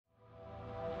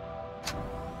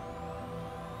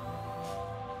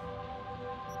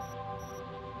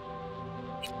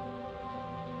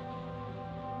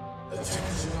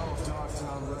Attention all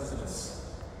Dogtown residents.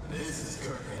 This is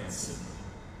Kirk Hansen.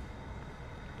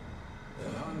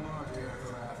 An unmarked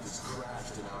aircraft has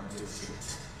crashed in our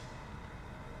district.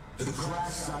 The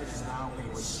crash site is now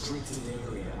a restricted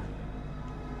area.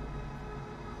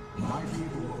 My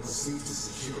people will proceed to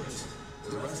secure it.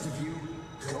 The rest of you,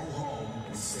 go home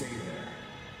and stay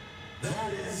there.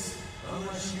 That is,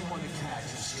 unless you want to catch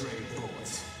a stray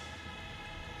bullet.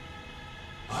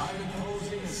 I'm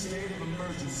imposing a state of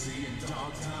emergency in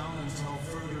Dogtown until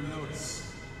further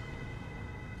notice.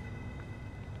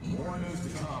 More news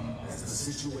to come as the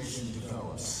situation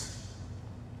develops.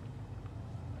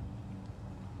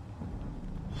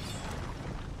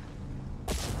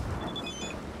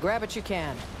 Grab what you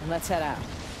can, and let's head out.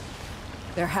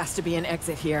 There has to be an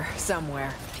exit here,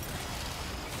 somewhere.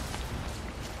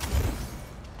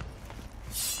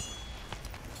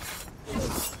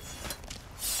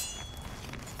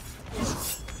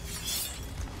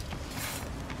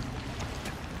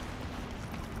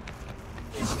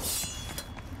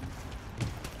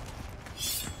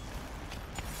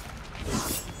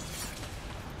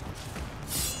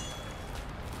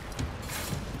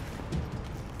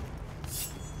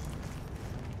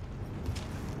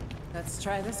 Let's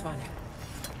try this one.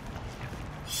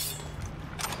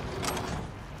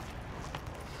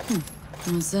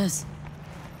 What's this?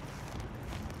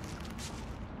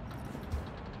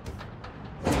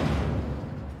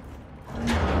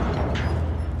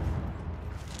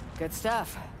 Good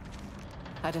stuff.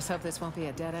 I just hope this won't be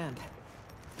a dead end.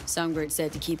 Songbird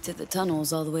said to keep to the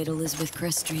tunnels all the way to Elizabeth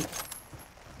Crest Street.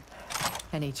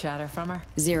 Any chatter from her?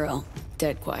 Zero.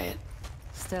 Dead quiet.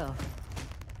 Still.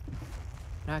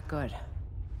 Not good.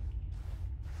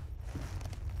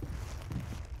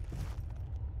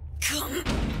 Come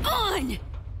on!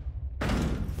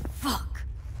 Fuck.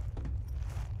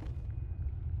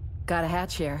 Got a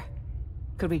hatch here.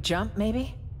 Could we jump,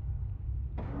 maybe?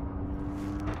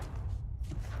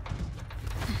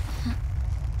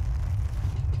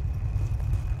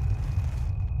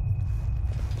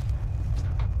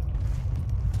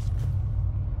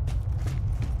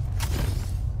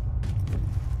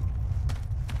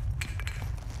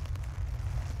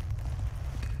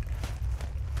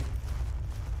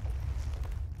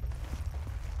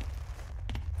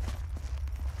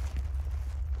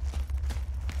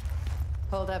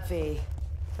 Hold up, V.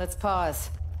 Let's pause.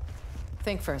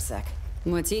 Think for a sec.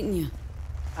 What's eating you?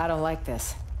 I don't like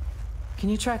this. Can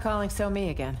you try calling So-Me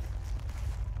again?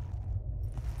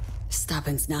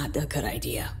 Stopping's not a good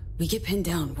idea. We get pinned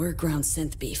down, we're ground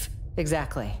synth beef.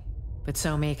 Exactly. But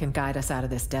So-Me can guide us out of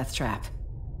this death trap.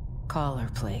 Call her,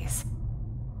 please.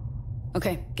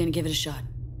 Okay, gonna give it a shot.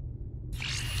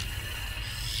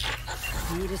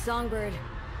 Need a songbird.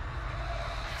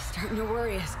 Starting to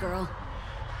worry us, girl.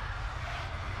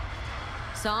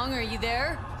 Song, are you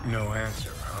there? No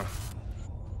answer, huh?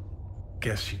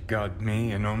 Guess you got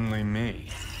me and only me.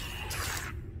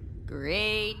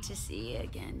 Great to see you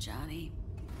again, Johnny.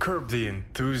 Curb the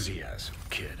enthusiasm,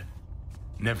 kid.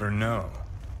 Never know.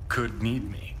 Could need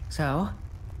me. So?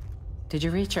 Did you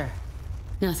reach her?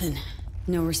 Nothing.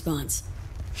 No response.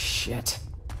 Shit.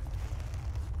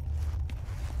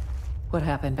 What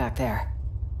happened back there?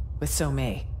 With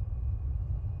So-Me?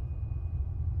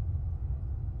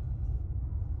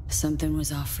 Something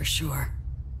was off for sure.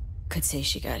 Could say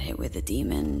she got hit with a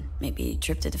demon, maybe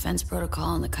tripped a defense protocol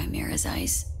on the Chimera's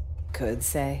ice. Could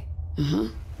say.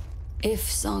 If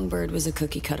Songbird was a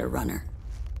cookie-cutter runner.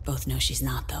 Both know she's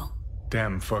not, though.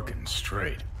 Damn fucking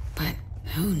straight. But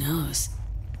who knows?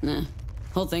 Nah,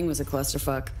 whole thing was a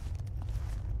clusterfuck.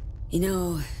 You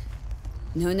know,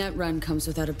 no net run comes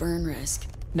without a burn risk.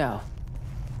 No.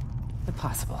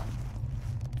 Impossible.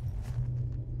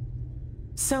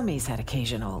 So-Me's had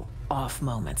occasional off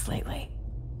moments lately.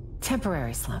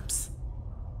 Temporary slumps.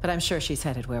 But I'm sure she's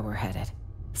headed where we're headed.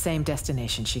 Same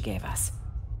destination she gave us.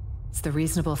 It's the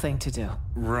reasonable thing to do.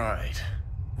 Right.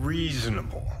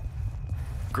 Reasonable.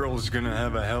 Girl's gonna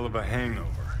have a hell of a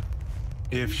hangover.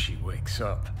 If she wakes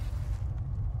up.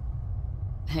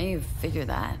 How you figure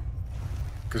that?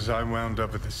 'Cause I wound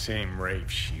up at the same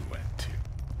rave she went to.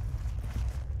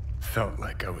 Felt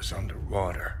like I was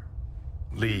underwater.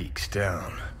 Leagues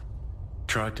down.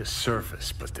 Tried to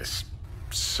surface, but this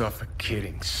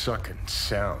suffocating, sucking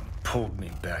sound pulled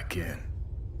me back in.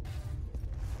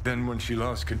 Then when she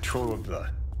lost control of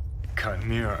the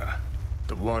Chimera,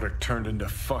 the water turned into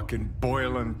fucking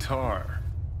boiling tar.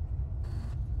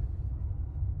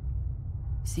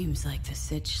 Seems like the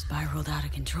sitch spiraled out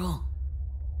of control.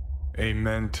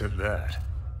 Amen to that.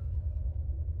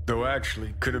 Though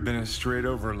actually could have been a straight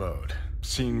overload.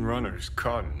 Seen runners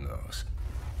caught in those.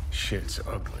 Shit's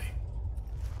ugly.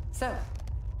 So,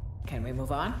 can we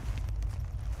move on?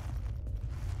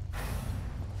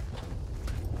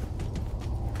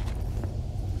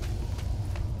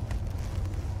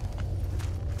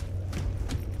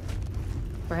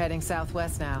 We're heading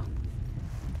southwest now.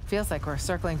 Feels like we're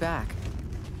circling back.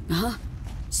 Uh-huh.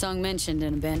 Song mentioned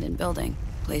an abandoned building.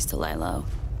 Place to lie low.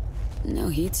 No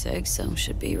heat sig, so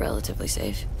should be relatively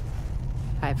safe.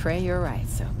 I pray you're right,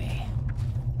 Somi.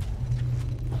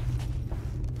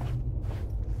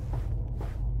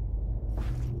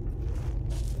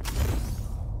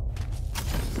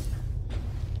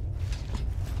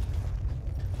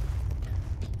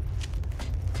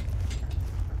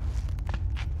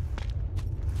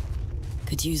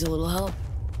 Could use a little help.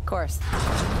 Of course.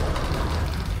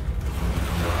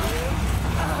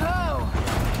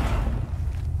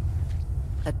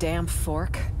 A damn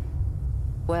fork?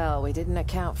 Well, we didn't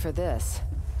account for this.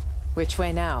 Which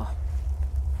way now?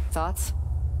 Thoughts?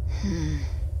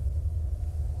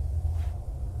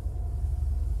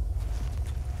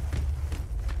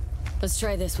 Let's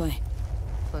try this way.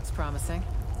 Looks promising.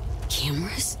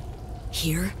 Cameras?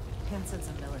 Here? Henson's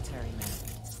a military man.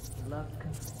 He loved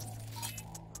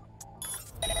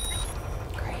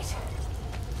Great.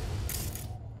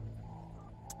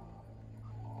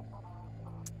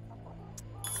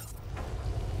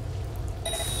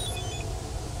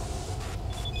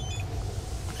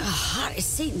 Hot as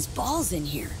Satan's balls in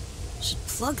here. Should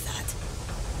plug that.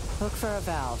 Look for a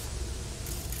valve.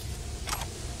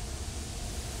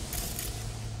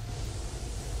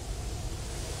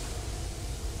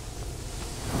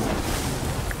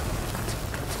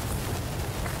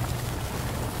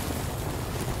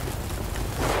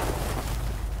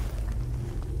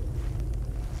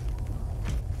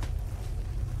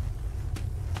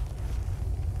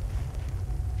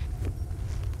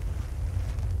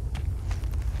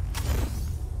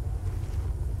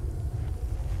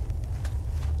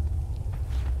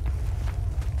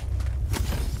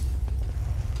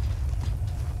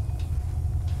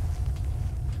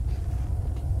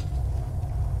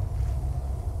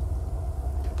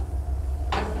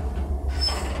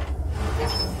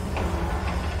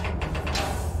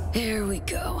 There we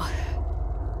go.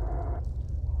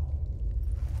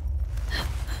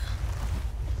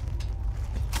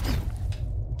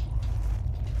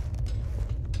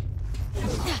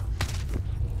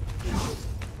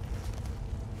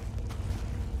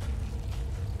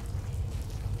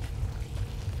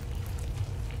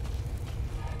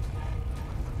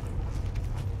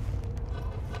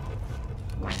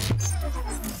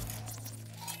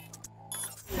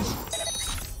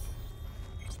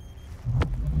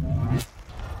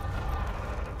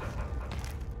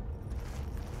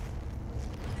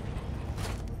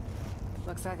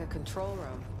 Looks like a control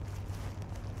room.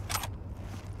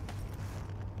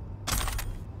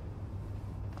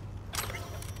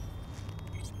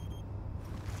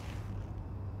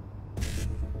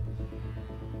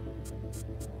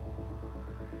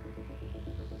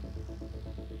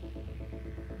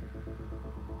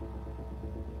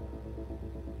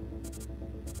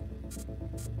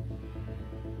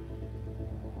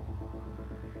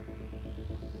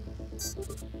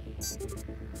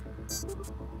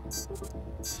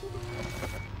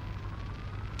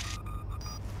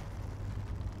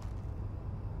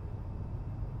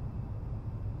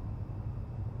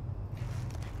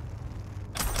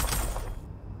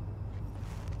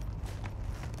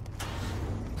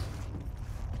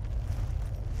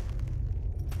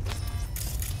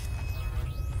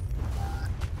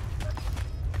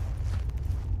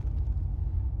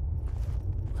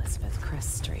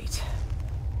 Street.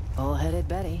 Bullheaded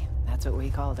Betty, that's what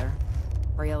we called her.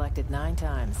 Re-elected 9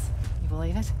 times. You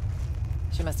believe it?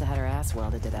 She must have had her ass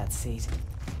welded to that seat.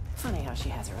 Funny how she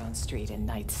has her own street in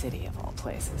Night City of all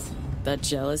places. That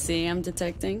jealousy I'm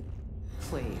detecting?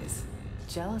 Please.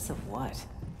 Jealous of what?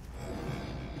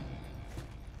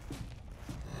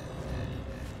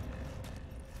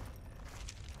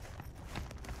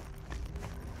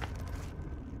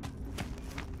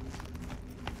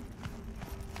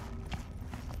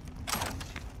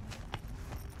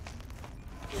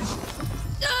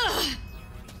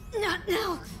 Not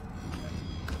now.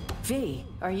 V,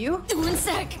 are you? 1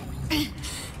 sec.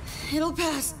 It'll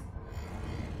pass.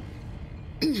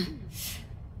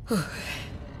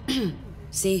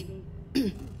 See?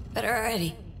 Better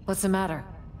already. What's the matter?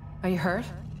 Are you hurt?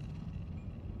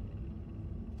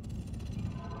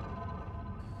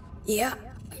 Yeah,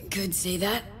 could say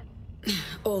that.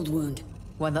 Old wound.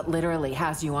 One that literally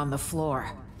has you on the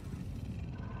floor.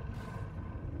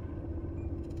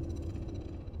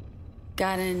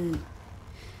 Got an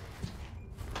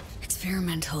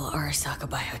experimental Arasaka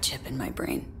biochip in my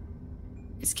brain.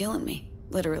 It's killing me,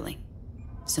 literally.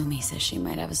 Somi says she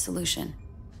might have a solution.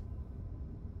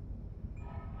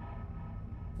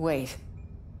 Wait.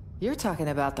 You're talking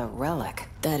about the relic.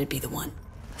 That'd be the one.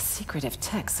 A secretive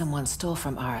tech someone stole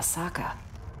from Arasaka.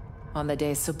 On the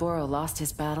day Saburo lost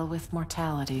his battle with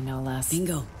mortality, no less.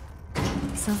 Bingo.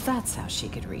 So that's how she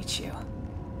could reach you.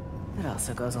 It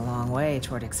also goes a long way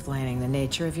toward explaining the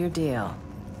nature of your deal.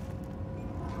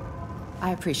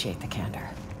 I appreciate the candor.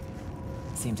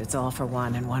 Seems it's all for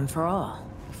one and one for all,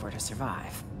 if we're to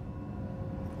survive.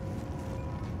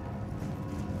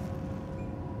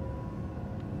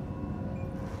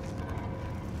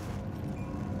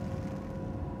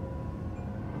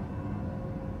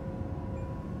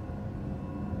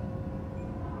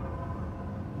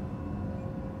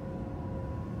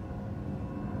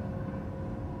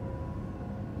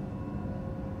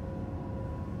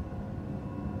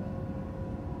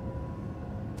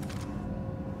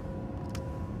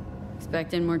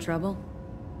 Expecting more trouble?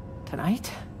 Tonight,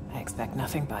 I expect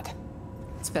nothing but.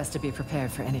 It's best to be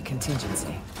prepared for any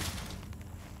contingency.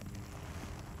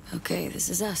 Okay, this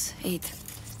is us, 8th.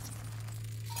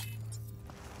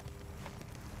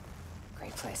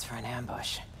 Great place for an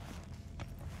ambush.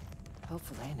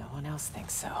 Hopefully no one else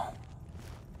thinks so.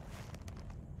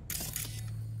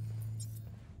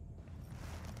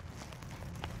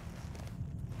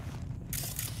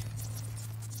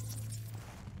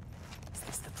 Is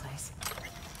this the place?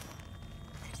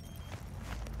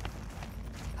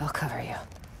 I'll cover you.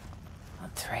 On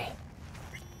 3.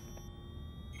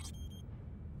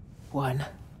 1,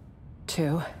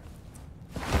 2.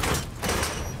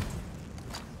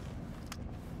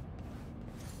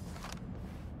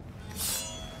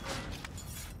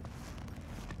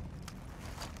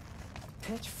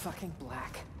 Pitch fucking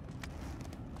black.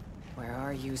 Where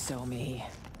are you, Somi?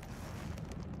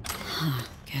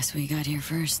 Guess we got here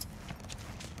first.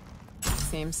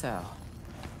 Seems so.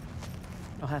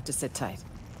 You'll have to sit tight.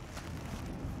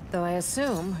 Though I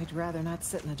assume we'd rather not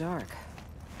sit in the dark.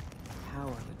 Power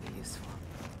would be useful.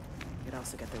 You could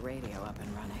also get the radio up and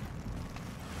running.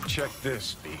 Check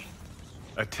this, B.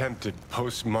 Attempted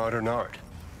postmodern art.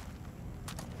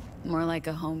 More like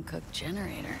a home-cooked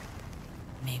generator.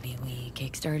 Maybe we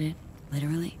kickstart it,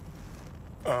 literally?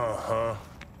 Uh-huh.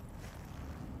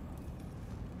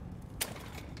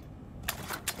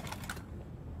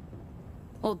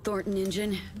 Old Thornton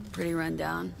engine, pretty run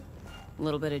down. A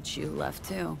little bit of chew left,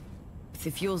 too. If the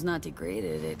fuel's not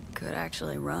degraded, it could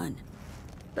actually run.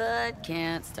 But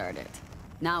can't start it.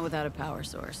 Not without a power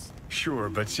source. Sure,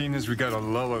 but seeing as we got a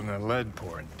lull in the lead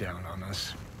pouring down on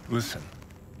us. Listen,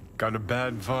 got a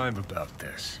bad vibe about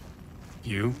this.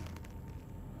 You?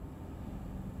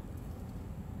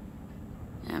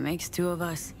 That makes 2 of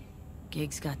us.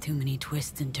 Gig's got too many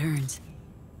twists and turns.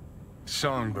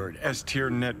 Songbird, S-tier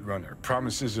netrunner,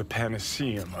 promises a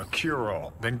panaceum, a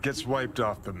cure-all, then gets wiped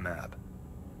off the map.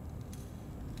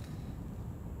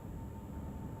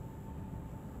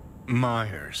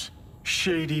 Myers,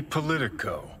 shady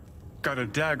politico. Got a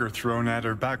dagger thrown at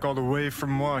her back all the way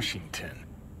from Washington.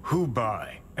 Who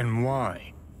by and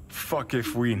why? Fuck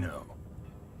if we know.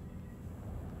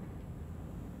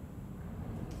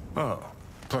 Oh,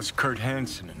 plus Kurt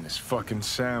Hansen and this fucking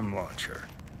SAM launcher.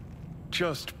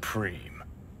 Just preem.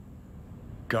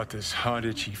 Got this hot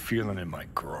itchy feeling in my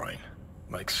groin.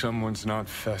 Like someone's not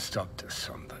fessed up to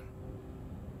something.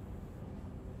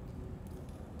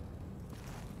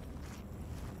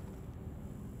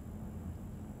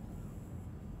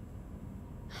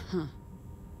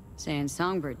 Saying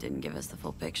Songbird didn't give us the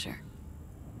full picture.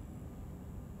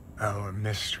 Our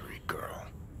mystery girl.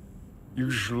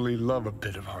 Usually love a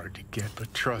bit of hard to get,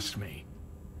 but trust me,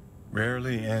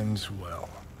 rarely ends well.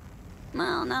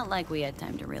 Well, not like we had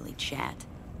time to really chat.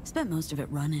 Spent most of it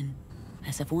running.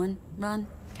 SF1, run.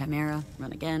 Chimera,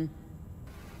 run again.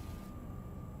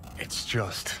 It's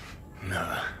just,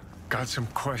 nah. Got some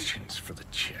questions for the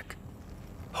chick.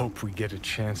 Hope we get a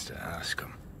chance to ask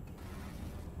them.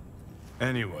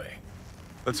 Anyway,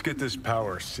 let's get this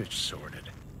power sitch sorted.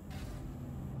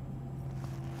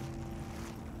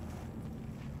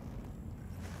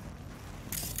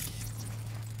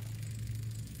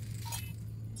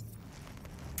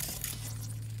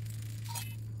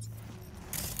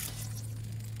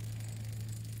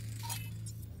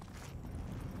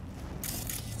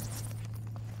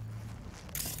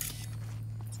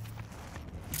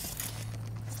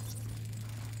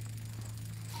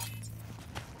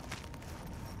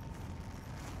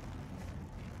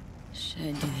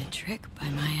 Should do the trick by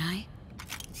my eye.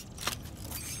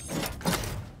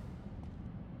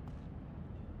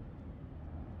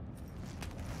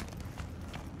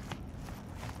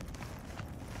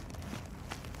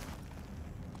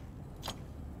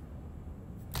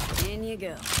 In you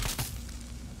go.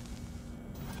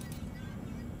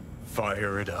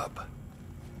 Fire it up.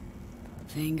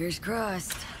 Fingers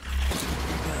crossed.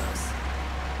 Here goes.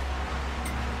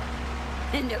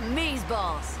 Into me's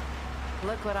balls.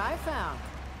 Look what I found.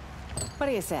 What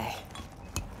do you say?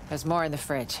 There's more in the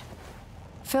fridge.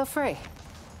 Feel free.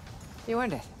 You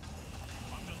earned it.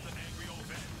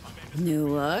 New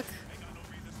look?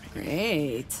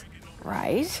 Great.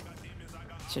 Right?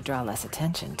 Should draw less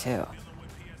attention, too.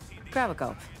 Grab a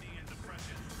gulp.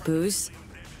 Booze?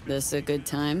 This a good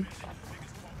time?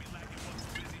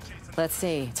 Let's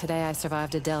see. Today I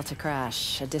survived a Delta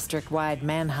crash, a district-wide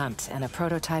manhunt, and a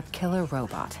prototype killer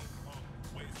robot.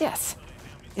 Yes,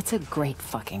 it's a great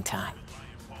fucking time.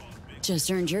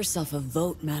 Just earned yourself a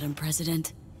vote, Madam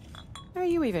President. Are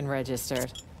you even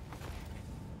registered?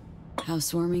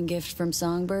 Housewarming gift from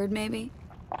Songbird, maybe?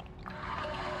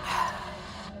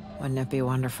 Wouldn't it be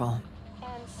wonderful?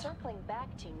 And circling back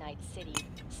to Night City,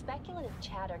 speculative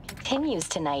chatter continues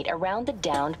tonight around the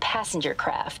downed passenger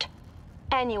craft.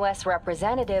 NUS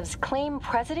representatives claim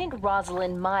President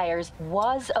Rosalind Myers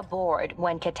was aboard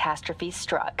when catastrophe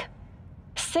struck.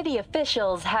 City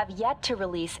officials have yet to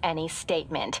release any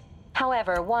statement.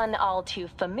 However, one all too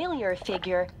familiar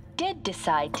figure did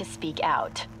decide to speak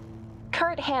out.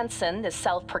 Kurt Hansen, the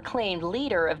self-proclaimed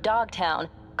leader of Dogtown,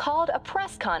 called a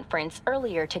press conference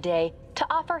earlier today to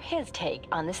offer his take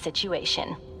on the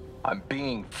situation. I'm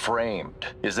being framed.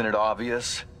 Isn't it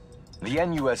obvious? The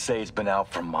NUSA's been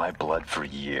out for my blood for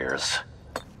years.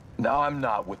 Now, I'm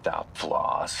not without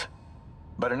flaws.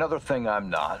 But another thing I'm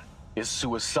not is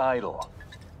suicidal.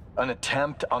 An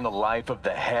attempt on the life of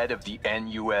the head of the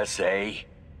NUSA?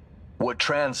 What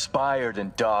transpired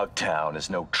in Dogtown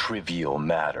is no trivial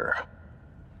matter.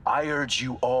 I urge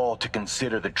you all to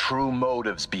consider the true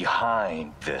motives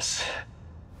behind this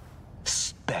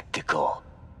spectacle.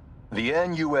 The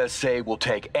NUSA will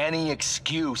take any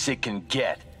excuse it can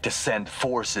get to send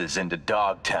forces into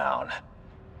Dogtown.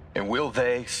 And will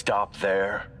they stop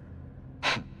there?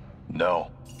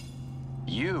 No.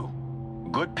 You,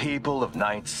 good people of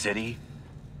Night City,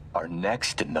 are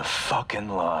next in the fucking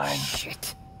line.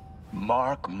 Shit.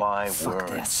 Mark my Fuck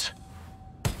words. this.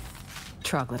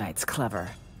 Troglodyte's clever.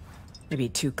 Maybe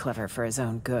too clever for his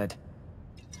own good.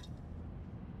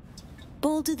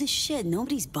 Bold to the shit.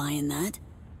 Nobody's buying that.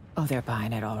 Oh, they're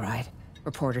buying it all right.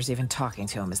 Reporters even talking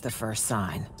to him is the first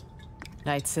sign.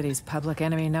 Night City's public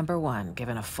enemy #1,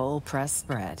 given a full press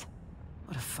spread.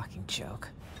 What a fucking joke.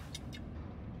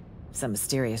 Some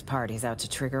mysterious party's out to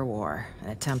trigger war. An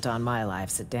attempt on my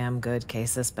life's a damn good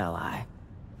casus belli.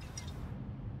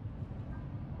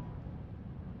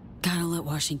 Gotta let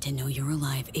Washington know you're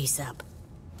alive ASAP.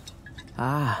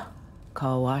 Ah,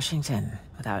 call Washington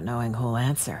without knowing who'll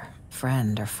answer,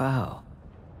 friend or foe.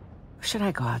 Or should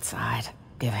I go outside?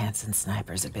 Give Hanson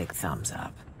snipers a big thumbs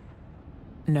up.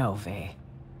 No, V.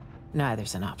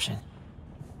 Neither's an option.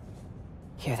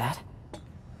 Hear that?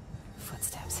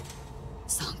 Footsteps.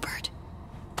 Songbird.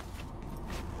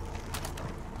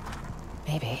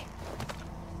 Maybe.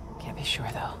 Can't be sure,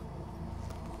 though.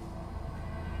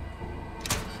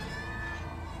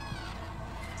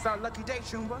 It's our lucky day,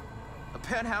 Shumba. A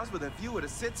penthouse with a view of the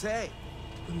city.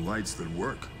 And lights that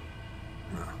work.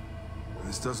 No,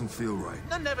 this doesn't feel right.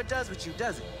 None never does with you,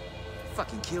 does it?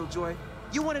 Fucking killjoy.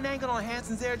 You want an angle on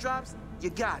Hanson's airdrops? You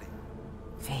got it.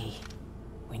 V,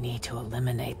 we need to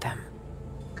eliminate them.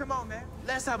 Come on, man.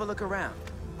 Let's have a look around.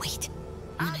 Wait.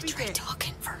 I'm I'll gonna be try there.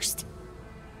 talking first.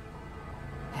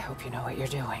 I hope you know what you're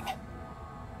doing.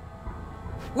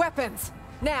 Weapons!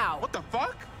 Now! What the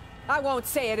fuck? I won't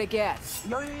say it again.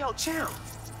 Yo, chill.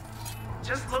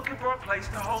 Just looking for a place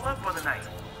to hold up for the night.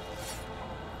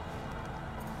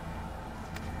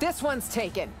 This one's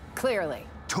taken, clearly.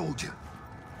 Told you.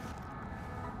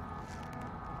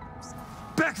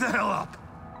 Back the hell up!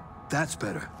 That's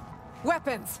better.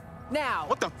 Weapons! Now!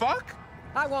 What the fuck?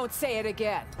 I won't say it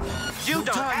again. You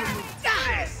don't have to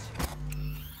do this!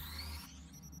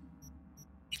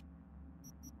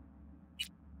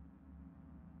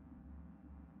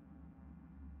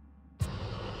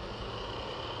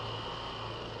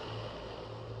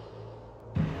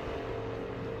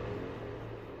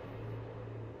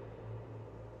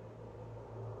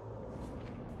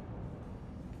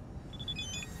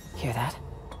 Hear that?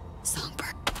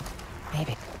 Songbird.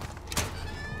 Maybe.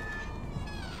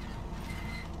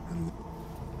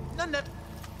 None of...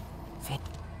 V.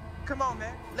 Come on,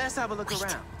 man. Let's have a look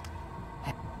around.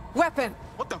 Weapon!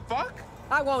 What the fuck?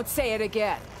 I won't say it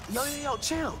again. Yo,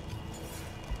 chill.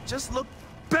 Just look...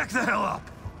 Back the hell up!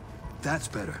 That's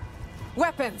better.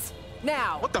 Weapons!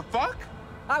 Now! What the fuck?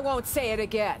 I won't say it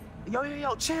again.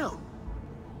 Yo, chill.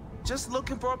 Just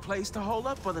looking for a place to hole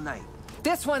up for the night.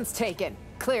 This one's taken,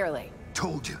 clearly.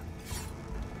 Told you.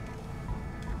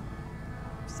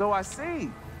 So I see.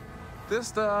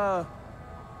 This the,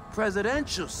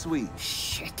 presidential suite.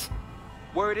 Shit.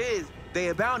 Word is, they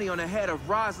a bounty on the head of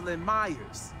Rosalind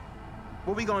Myers.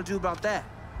 What we gonna do about that?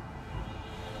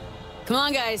 Come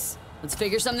on, guys. Let's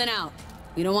figure something out.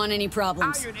 We don't want any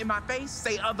problems. Iron in my face,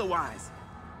 say otherwise.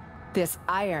 This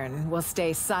iron will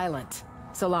stay silent,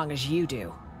 so long as you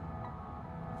do.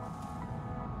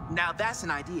 Now that's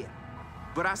an idea.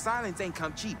 But our silence ain't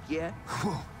come cheap, yeah?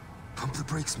 Whoa. Pump the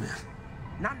brakes, man.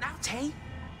 Not now, Tay.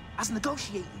 I was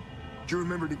negotiating. Do you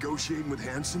remember negotiating with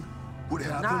Hanson? What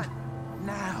Not happened?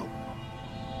 now.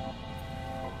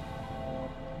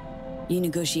 You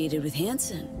negotiated with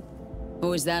Hanson. What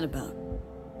was that about?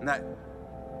 Not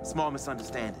small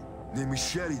misunderstanding. They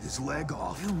macheted his leg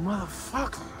off. You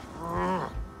motherfucker.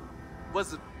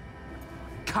 Was a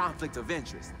conflict of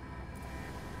interest.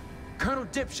 Colonel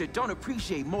Dipshit don't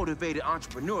appreciate motivated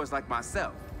entrepreneurs like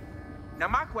myself. Now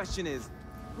my question is,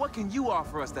 what can you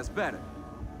offer us that's better?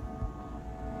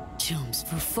 Jones,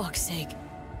 for fuck's sake.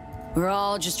 We're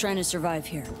all just trying to survive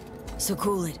here. So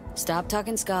cool it. Stop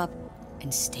talking scop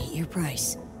and state your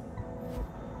price.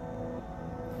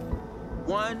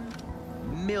 1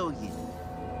 million.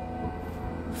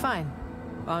 Fine.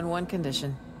 On one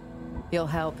condition. You'll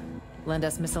help. Lend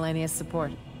us miscellaneous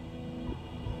support.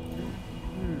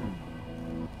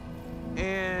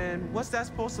 And what's that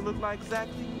supposed to look like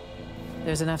exactly?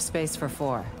 There's enough space for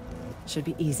 4. Should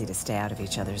be easy to stay out of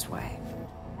each other's way.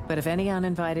 But if any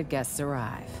uninvited guests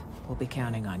arrive, we'll be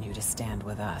counting on you to stand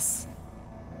with us.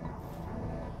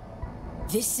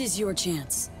 This is your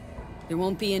chance. There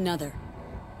won't be another.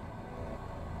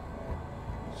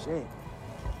 Shit.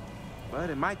 But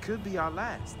it could be our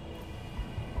last.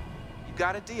 You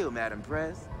got a deal, Madam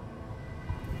Prez.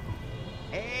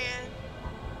 And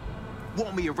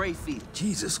want me a ray field.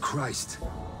 Jesus Christ.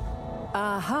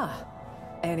 Uh-huh.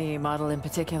 Any model in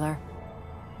particular?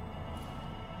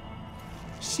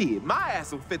 Shit, my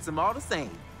ass will fit them all the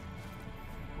same.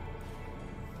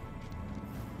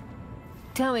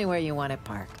 Tell me where you want it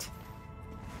parked.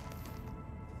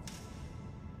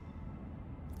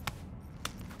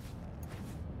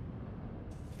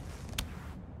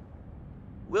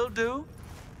 Will do.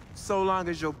 So long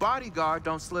as your bodyguard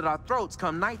don't slit our throats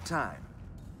come nighttime.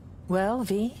 Well,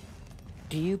 V,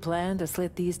 do you plan to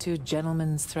slit these 2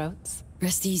 gentlemen's throats?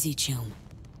 Rest easy, Chum.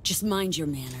 Just mind your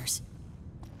manners.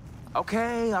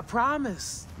 Okay, I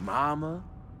promise, Mama.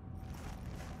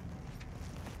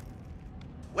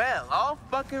 Well, all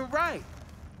fucking right.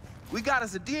 We got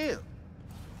us a deal.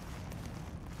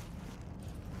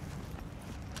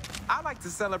 I like to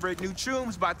celebrate new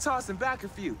chooms by tossing back a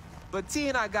few, but T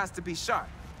and I got to be sharp.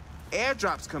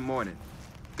 Airdrops come morning.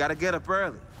 Gotta get up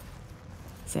early.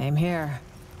 Same here.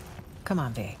 Come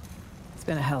on, V. It's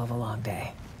been a hell of a long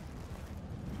day.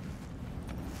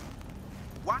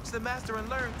 Watch the master and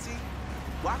learn, T.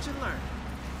 Watch and learn.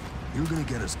 You're gonna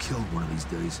get us killed one of these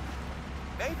days.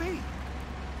 Maybe.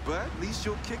 But at least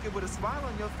you'll kick it with a smile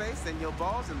on your face and your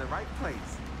balls in the right place.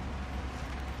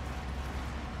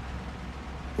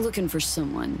 Looking for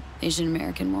someone. Asian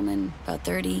American woman, about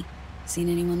 30. Seen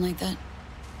anyone like that?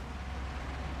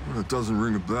 Well, it doesn't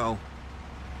ring a bell.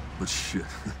 But shit,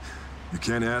 you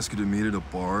can't ask her to meet at a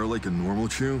bar like a normal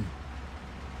tune.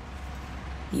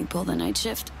 You pull the night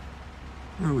shift?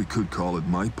 Well, we could call it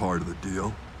my part of the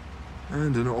deal.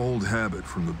 And an old habit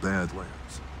from the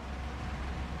Badlands.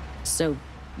 So,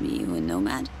 you a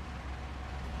nomad?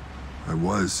 I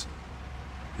was.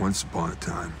 Once upon a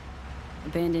time.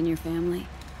 Abandon your family?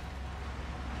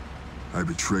 I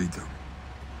betrayed them.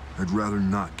 I'd rather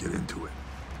not get into it.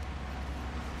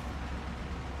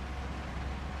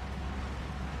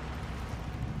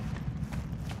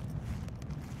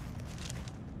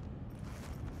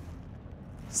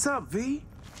 Sup, V?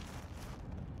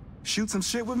 Shoot some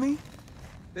shit with me?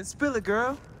 Then spill it,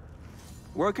 girl.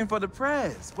 Working for the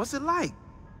press. What's it like?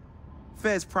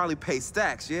 Feds probably pay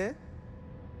stacks, yeah?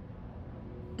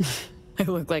 I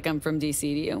look like I'm from DC to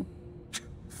you.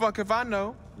 Fuck if I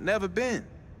know. Never been.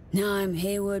 No, I'm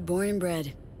Haywood, born and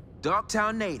bred.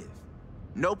 Dogtown native.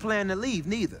 No plan to leave,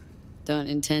 neither. Don't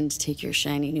intend to take your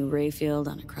shiny new Rayfield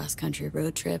on a cross-country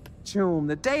road trip. Choom,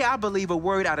 the day I believe a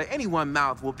word out of anyone's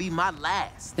mouth will be my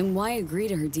last. Then why agree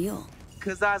to her deal?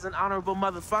 'Cause I was an honorable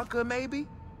motherfucker, maybe?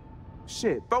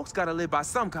 Shit, folks gotta live by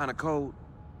some kind of code.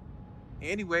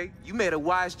 Anyway, you made a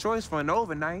wise choice for an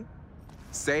overnight.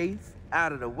 Safe,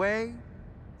 out of the way.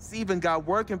 It's even got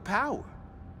working power.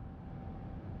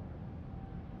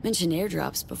 Mentioned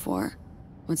airdrops before.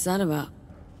 What's that about?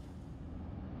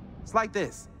 It's like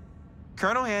this.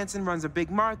 Colonel Hansen runs a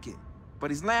big market, but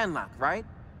he's landlocked, right?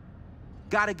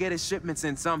 Gotta get his shipments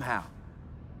in somehow.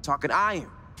 Talking iron,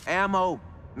 ammo,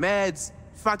 meds,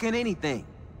 fucking anything.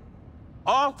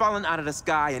 All falling out of the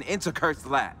sky and into Kurt's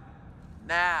lap.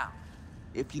 Now,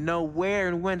 if you know where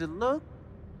and when to look,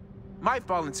 might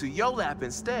fall into your lap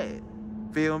instead.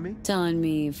 Feel me? Telling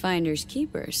me finders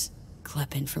keepers,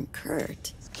 clipping from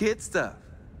Kurt. It's kid stuff.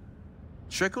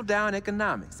 Trickle-down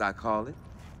economics, I call it.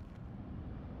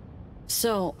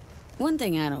 So, one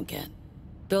thing I don't get.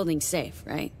 Building's safe,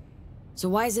 right? So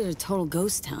why is it a total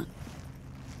ghost town?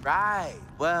 Right.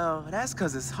 Well, that's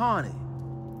because it's haunted.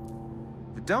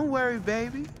 But don't worry,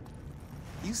 baby.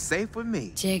 You safe with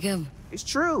me. Jacob. It's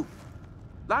true.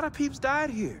 A lot of peeps died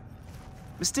here.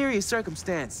 Mysterious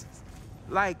circumstances.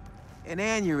 Like an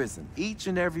aneurysm, each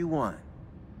and every one.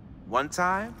 One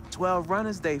time, 12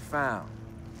 runners they found.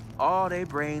 All their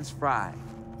brains fried.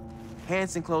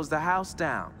 Hansen closed the house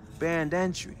down, banned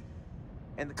entry.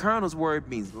 And the Colonel's word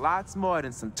means lots more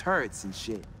than some turrets and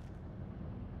shit.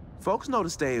 Folks know to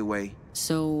stay away.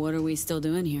 So what are we still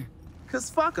doing here? 'Cause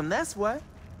fuck 'em, that's what.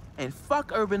 And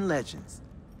fuck urban legends.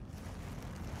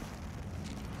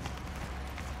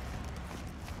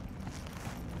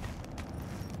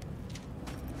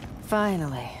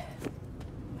 Finally.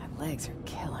 My legs are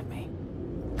killing me.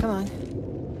 Come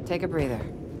on, take a breather.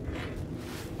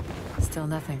 Still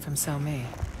nothing from So-Mi.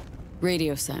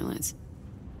 Radio silence.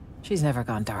 She's never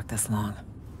gone dark this long.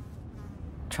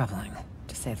 Troubling,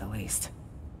 to say the least.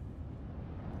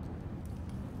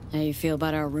 How you feel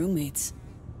about our roommates?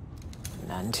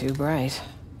 None too bright,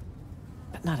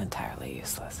 but not entirely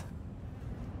useless.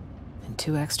 And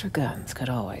 2 extra guns could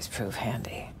always prove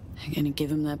handy. You gonna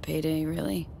give him that payday,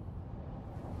 really?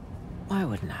 Why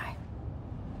wouldn't I?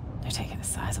 They're taking a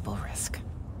sizable risk.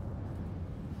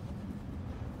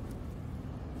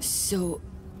 So,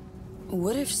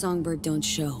 what if Songbird don't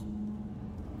show?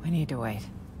 We need to wait.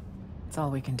 It's all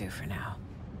we can do for now.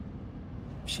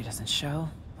 If she doesn't show,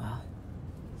 well...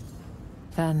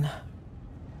 then...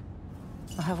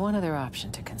 I'll have one other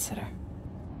option to consider.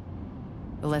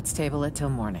 But let's table it till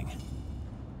morning.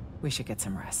 We should get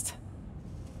some rest.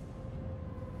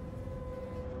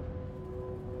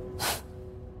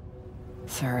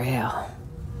 Surreal.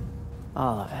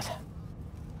 All of it.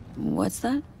 What's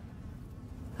that?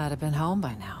 I'd have been home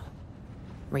by now.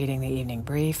 Reading the evening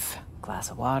brief, glass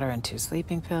of water and 2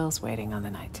 sleeping pills waiting on the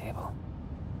night table.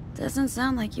 Doesn't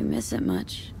sound like you miss it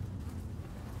much.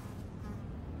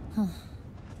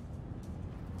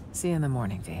 See you in the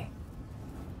morning, V.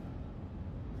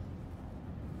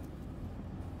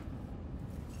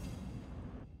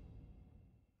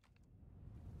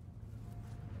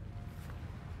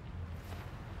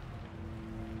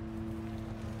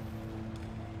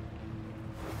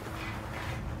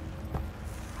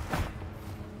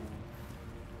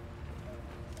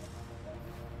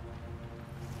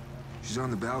 She's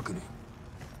on the balcony.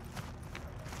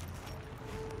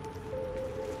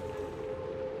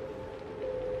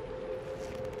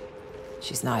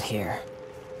 She's not here.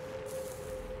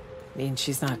 Means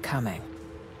she's not coming.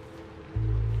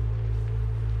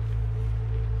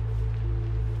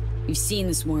 You've seen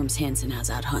the swarms Hansen has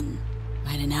out hunting.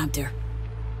 Might have nabbed her.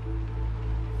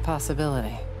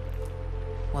 Possibility.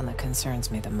 One that concerns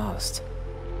me the most.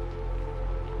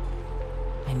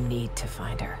 I need to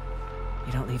find her.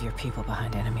 You don't leave your people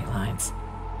behind enemy lines.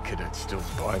 Could I still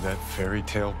buy that fairy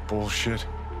tale bullshit?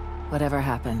 Whatever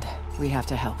happened, we have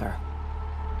to help her.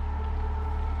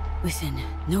 Listen,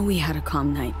 know we had a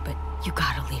calm night, but you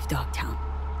gotta leave Dogtown.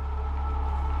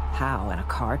 How? In a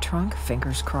car trunk?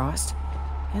 Fingers crossed?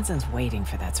 Hansen's waiting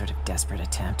for that sort of desperate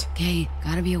attempt. Okay,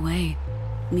 gotta be away.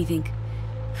 Let me think.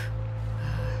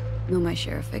 Know my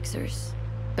share of fixers.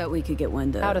 Bet we could get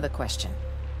one to... Out of the question.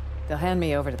 They'll hand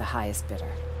me over to the highest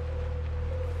bidder.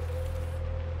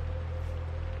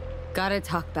 Gotta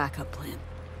talk backup plan.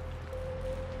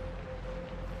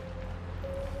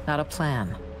 Not a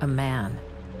plan, a man.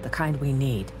 The kind we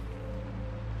need.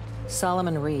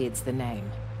 Solomon Reed's the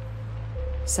name.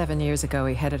 7 years ago,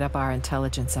 he headed up our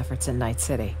intelligence efforts in Night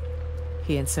City.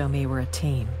 He and So-Mi were a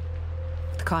team.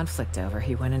 With conflict over,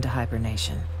 he went into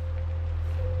hibernation.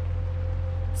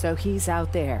 So he's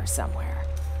out there somewhere.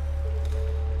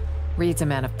 Reed's a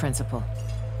man of principle.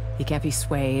 He can't be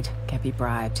swayed, can't be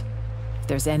bribed. If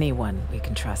there's anyone we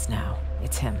can trust now,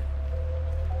 it's him.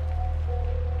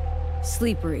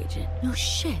 Sleeper agent. No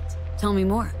shit. Tell me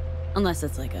more. Unless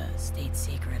it's like a state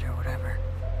secret or whatever.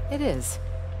 It is.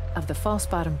 Of the false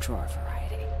bottom drawer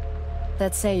variety.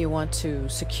 Let's say you want to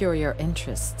secure your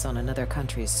interests on another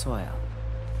country's soil.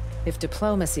 If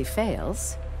diplomacy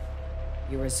fails,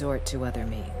 you resort to other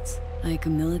means. Like a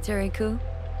military coup?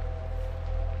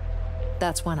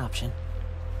 That's one option.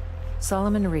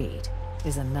 Solomon Reed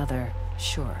is another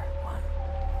sure one.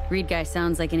 Reed guy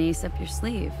sounds like an ace up your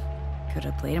sleeve. Could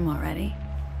have played him already.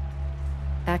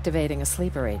 Activating a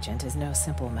sleeper agent is no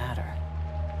simple matter.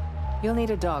 You'll need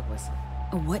a dog whistle.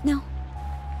 A what now?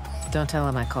 Don't tell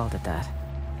him I called it that.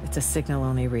 It's a signal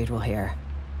only Reed will hear.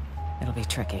 It'll be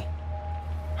tricky.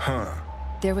 Huh.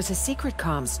 There was a secret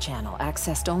comms channel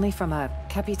accessed only from a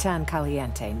Capitan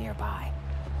Caliente nearby.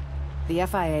 The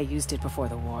FIA used it before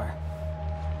the war.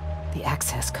 The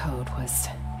access code was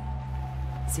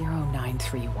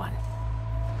 0931.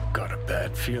 Got a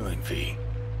bad feeling, V.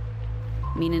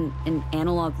 Meaning an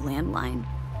analog landline?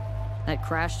 That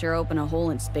crashed to open a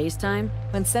hole in space-time?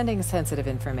 When sending sensitive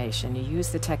information, you use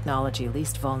the technology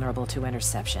least vulnerable to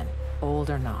interception, old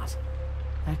or not.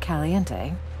 That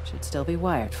Caliente should still be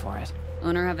wired for it.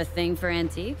 Owner have a thing for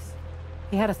antiques?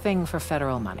 He had a thing for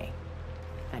federal money.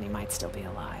 And he might still be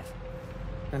alive.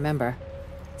 Remember,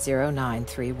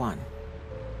 0931.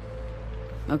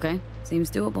 Okay,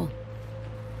 seems doable.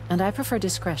 And I prefer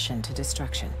discretion to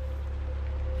destruction.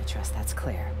 I trust that's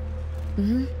clear.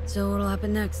 So what'll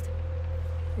happen next?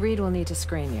 Reed will need to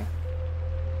screen you.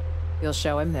 You'll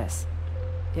show him this.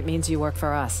 It means you work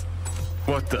for us.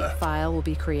 What the? File will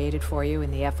be created for you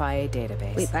in the FIA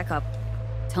database. Wait, back up.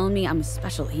 Telling me I'm a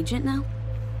special agent now?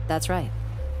 That's right.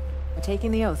 But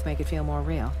taking the oath make it feel more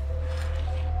real.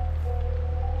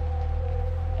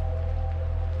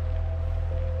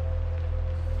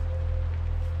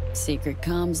 Secret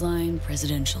comms line,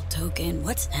 presidential token.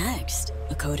 What's next?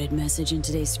 A coded message in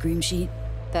today's scream sheet?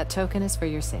 That token is for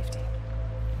your safety.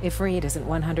 If Reed isn't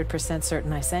 100%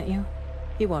 certain I sent you,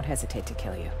 he won't hesitate to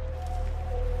kill you.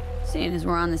 Seeing as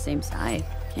we're on the same side,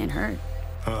 can't hurt.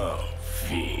 Oh,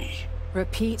 V.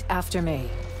 Repeat after me.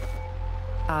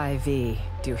 I, V,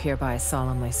 do hereby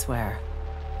solemnly swear.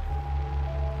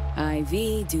 I,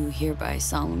 V, do hereby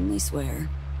solemnly swear.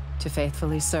 To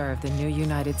faithfully serve the new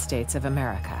United States of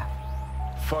America.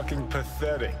 Fucking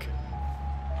pathetic.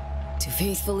 To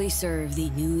faithfully serve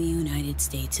the new United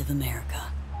States of America.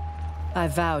 I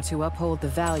vow to uphold the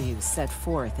values set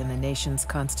forth in the nation's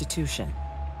Constitution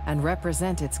and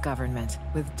represent its government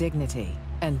with dignity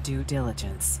and due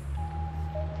diligence.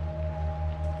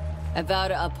 I vow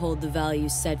to uphold the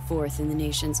values set forth in the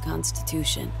nation's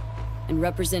Constitution and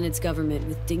represent its government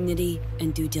with dignity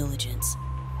and due diligence.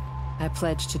 I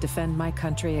pledge to defend my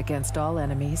country against all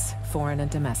enemies, foreign and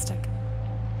domestic.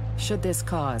 Should this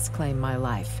cause claim my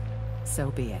life, so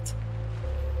be it.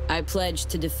 I pledge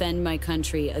to defend my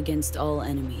country against all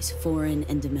enemies, foreign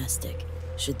and domestic.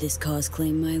 Should this cause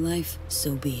claim my life,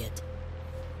 so be it.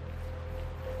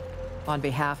 On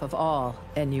behalf of all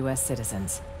NUS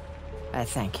citizens, I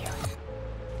thank you.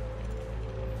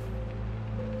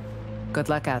 Good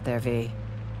luck out there, V.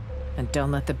 And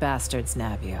don't let the bastards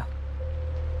nab you.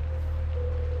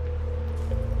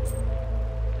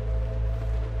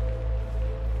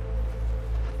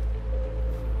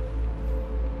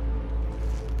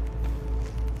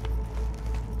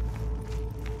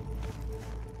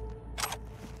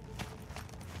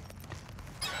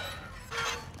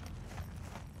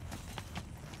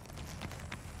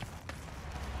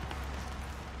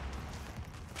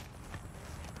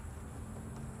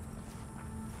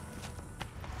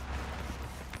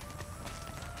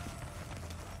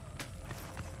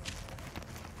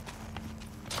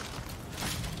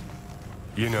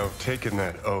 You know, taking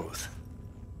that oath.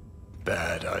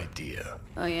 Bad idea.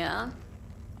 Oh yeah?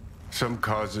 Some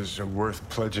causes are worth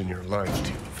pledging your life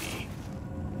to, V.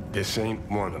 This ain't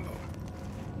one of them.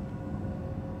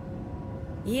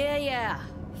 Yeah.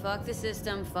 Fuck the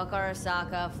system, fuck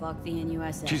Arasaka, fuck the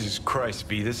NUSA. Jesus Christ,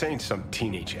 V, this ain't some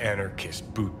teenage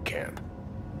anarchist boot camp.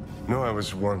 No, I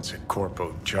was once a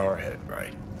corpo jarhead,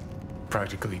 right?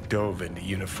 Practically dove into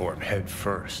uniform head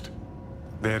first.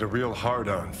 They had a real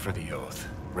hard-on for the oath.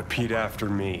 Repeat after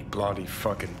me, bloody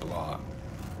fucking blah.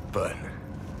 But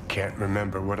can't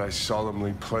remember what I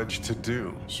solemnly pledged to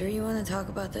do. Sure you want to talk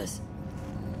about this?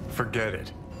 Forget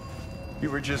it. You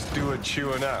were just doing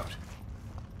chewing out.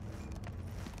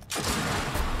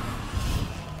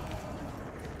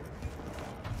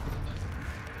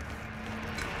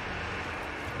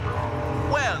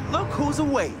 Well, look who's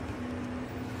awake.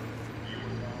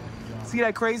 See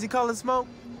that crazy color smoke?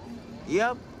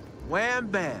 Yep, wham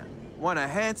bam. One of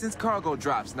Hanson's cargo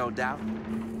drops, no doubt.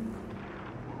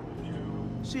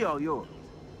 She all yours.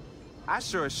 I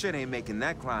sure as shit ain't making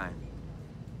that climb.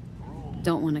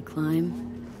 Don't want to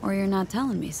climb, or you're not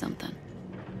telling me something.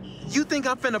 You think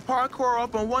I'm finna parkour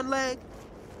up on one leg?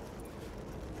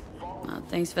 Well,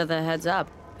 thanks for the heads up.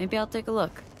 Maybe I'll take a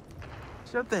look.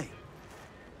 Sure thing.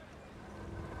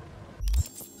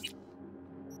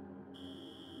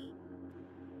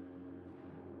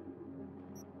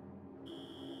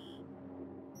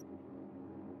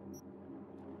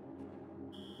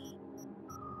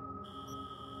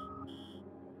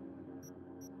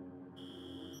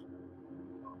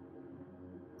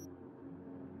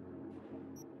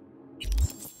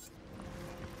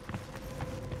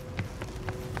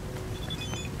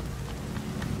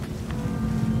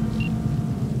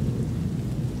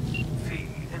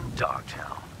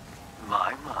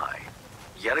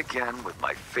 again with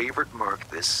my favorite merc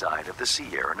this side of the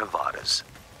Sierra Nevadas.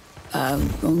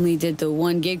 Only did the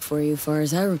one gig for you, far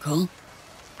as I recall.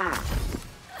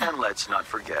 And let's not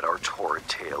forget our torrid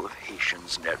tale of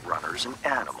Haitians, netrunners, and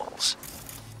animals.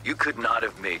 You could not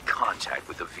have made contact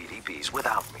with the VDBs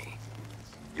without me.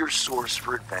 Your source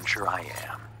for adventure I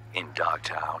am, in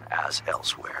Dogtown as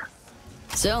elsewhere.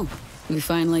 So, we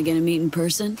finally gonna meet in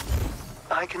person?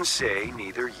 I can say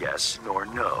neither yes nor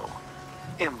no.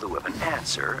 In lieu of an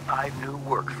answer, I've new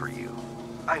work for you.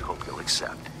 I hope you'll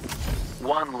accept.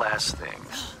 One last thing.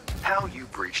 How you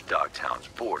breached Dogtown's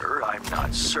border, I'm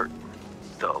not certain.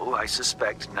 Though I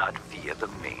suspect not via the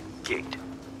main gate.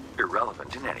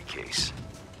 Irrelevant in any case.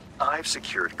 I've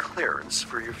secured clearance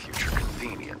for your future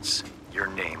convenience. Your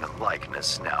name and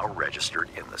likeness now registered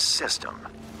in the system,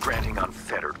 granting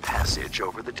unfettered passage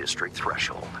over the district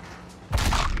threshold.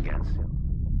 Talk again soon.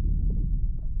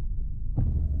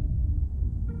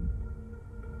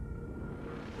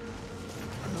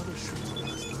 Another shooting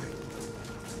last night.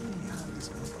 We have this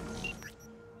number.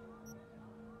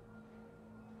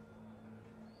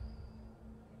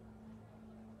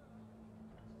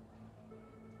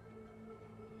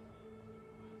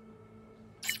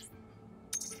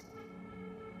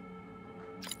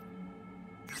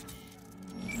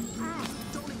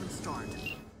 Don't even start.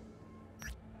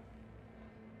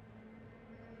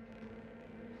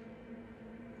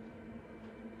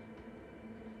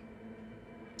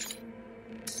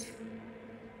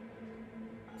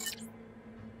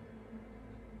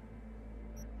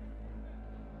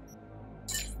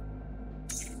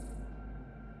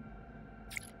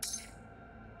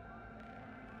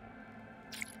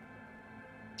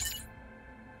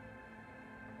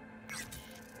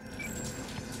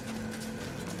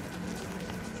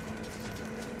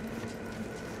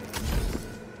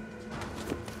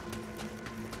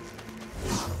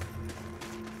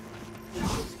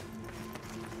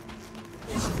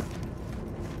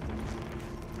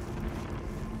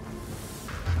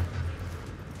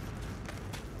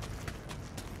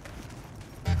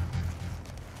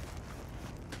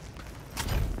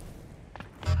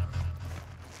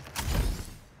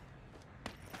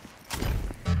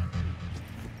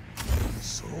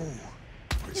 So,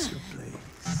 where's your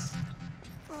place?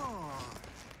 Oh,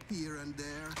 here and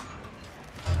there.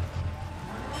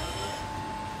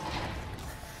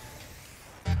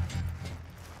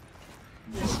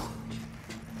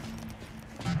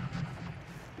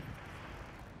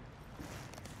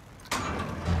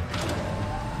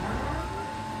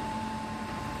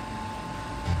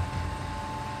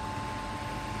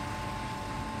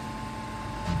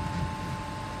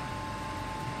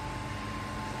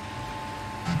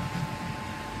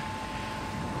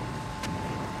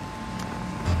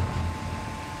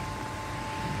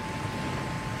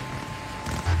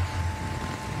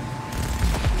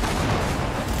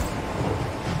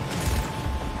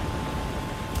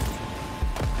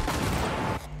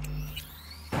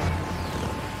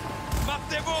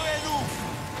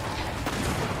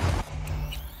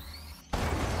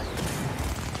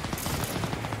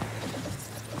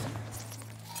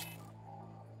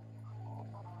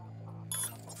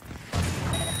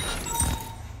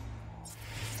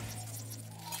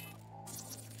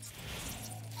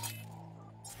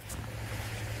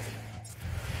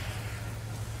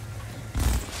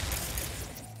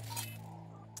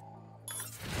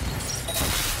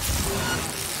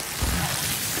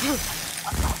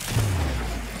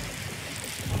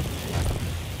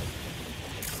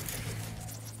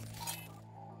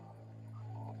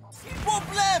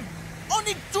 Problem! On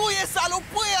y czuje,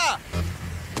 salupuja!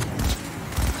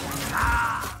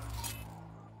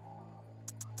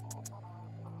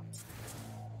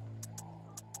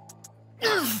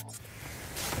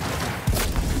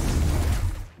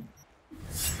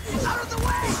 Out of the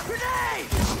way! Grenade!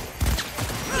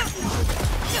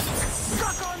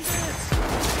 Suck on this!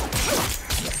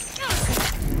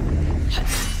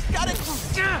 Got it!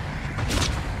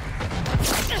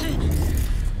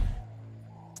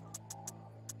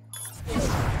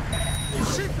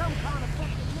 Shit, some kind of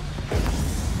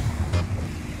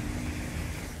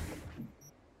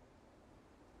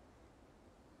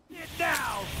Get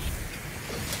down!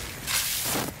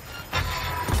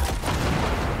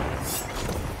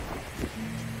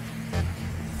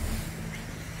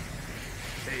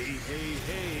 Hey, hey,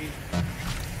 hey.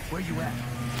 Where you at?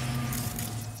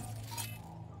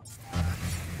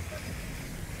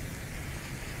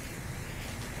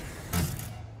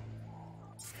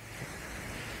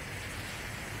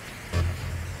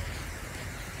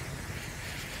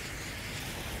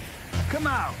 Come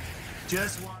out.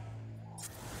 Just one.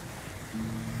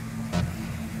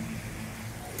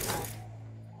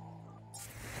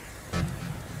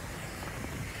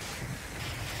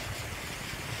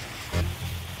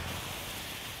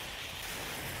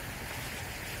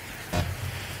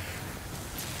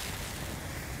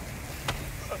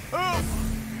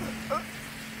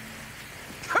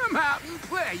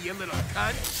 Yeah, you little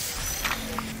cunt.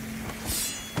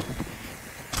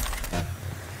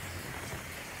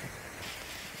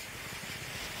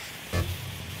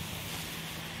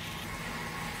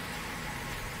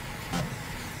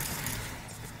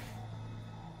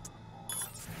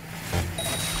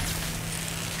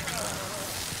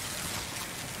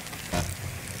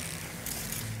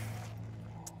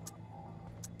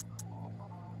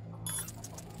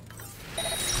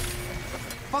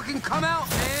 Fucking come out,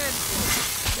 man!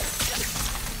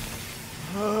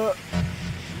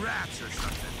 Rats or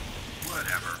something.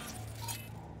 Whatever.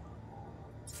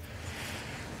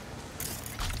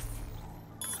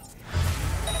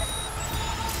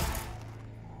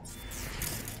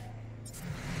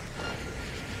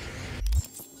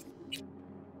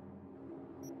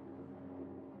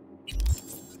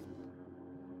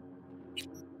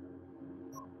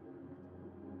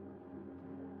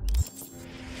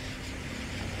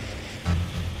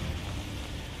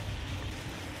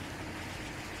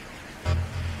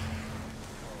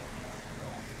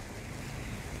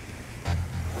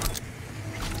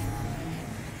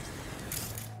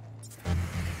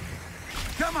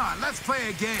 Come on, let's play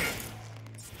a game.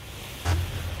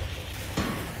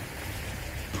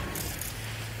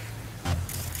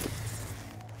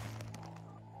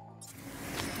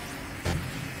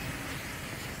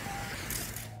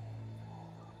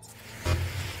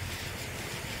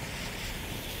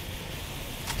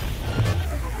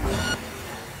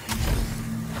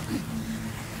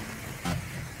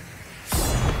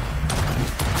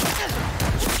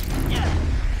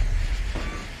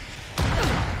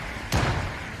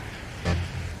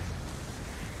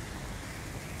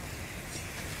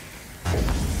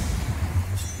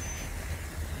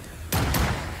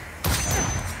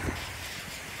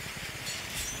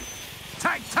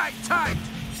 Tight, tight, tight!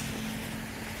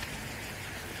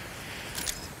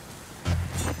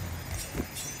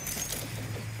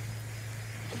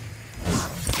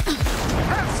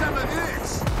 Have some of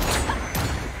this!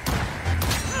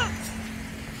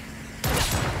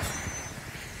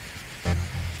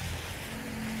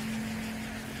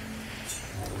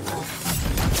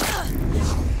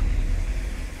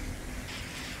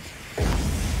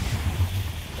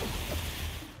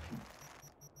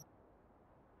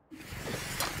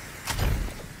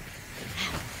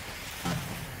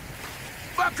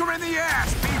 Fuck her in the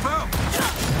ass, people!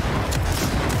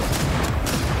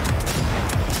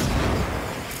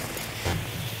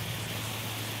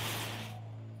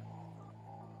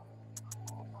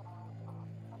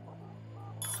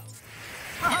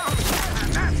 Oh,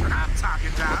 that's what I'm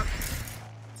talking about!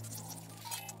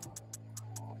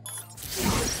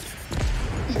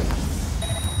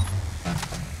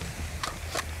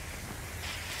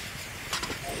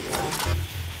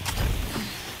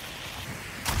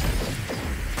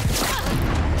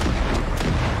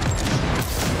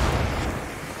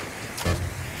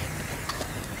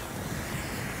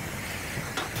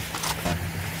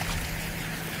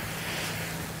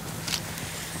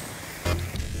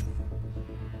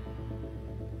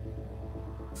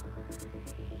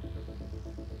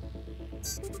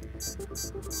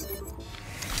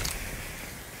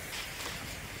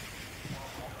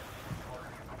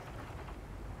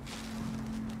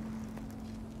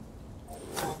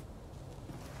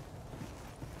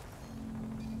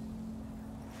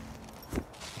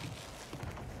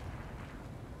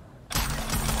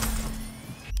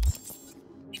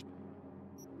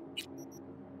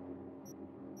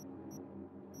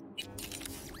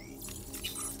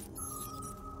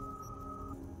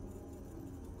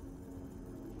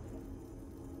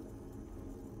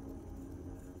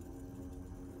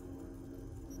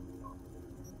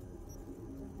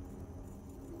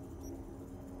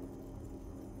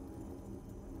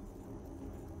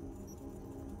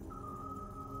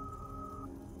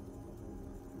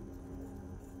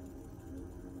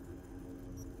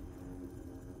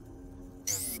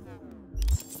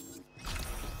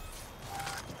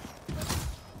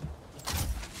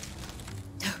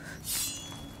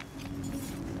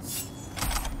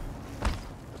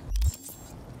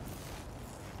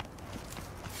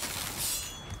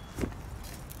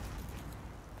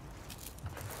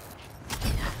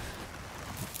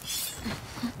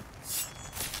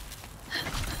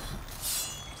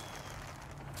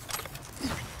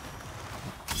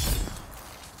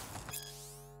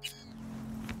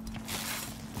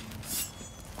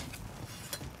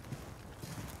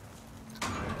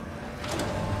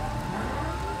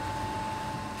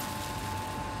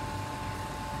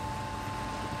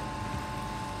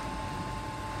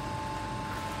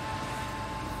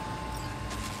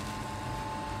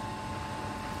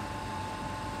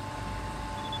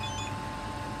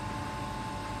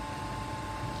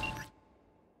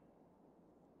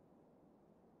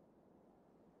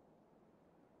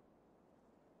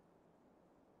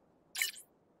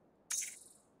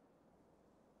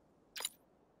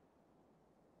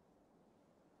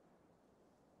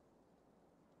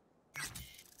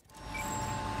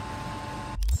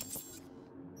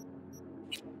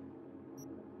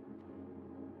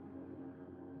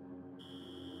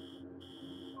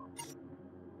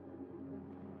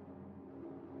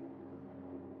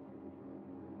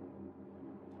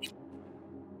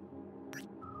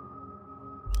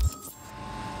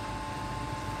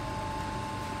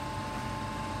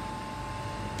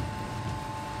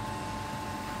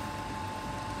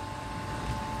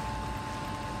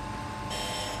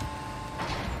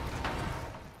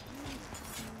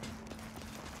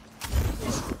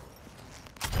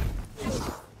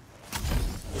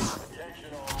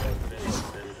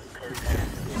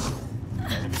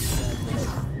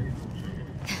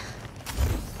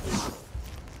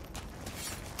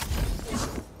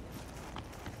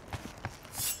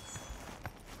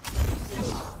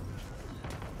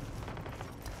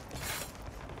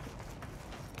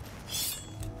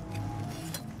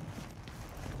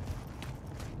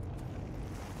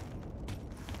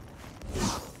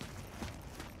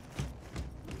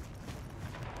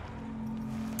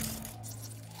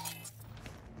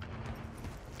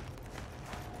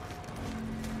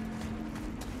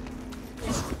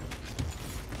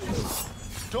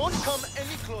 Don't come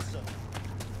any closer.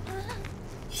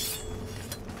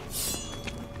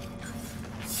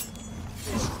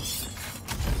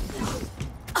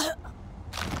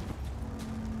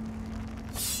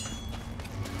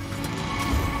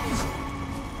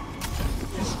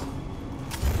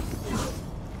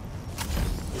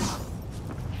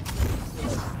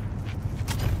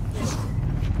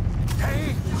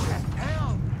 Hey,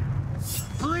 help!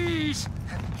 Please!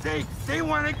 They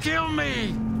want to kill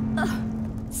me!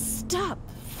 Stop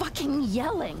fucking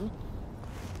yelling.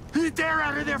 They're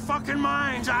out of their fucking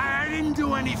minds. I didn't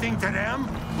do anything to them.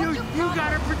 You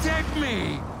gotta protect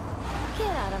me.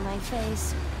 Get out of my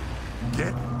face.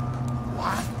 Get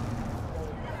what?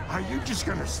 Are you just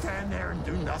gonna stand there and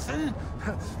do nothing?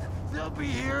 They'll be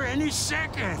here any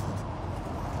second.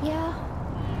 Yeah.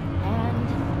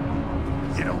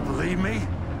 And? You don't believe me?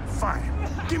 Fine.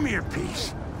 Give me your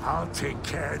piece. I'll take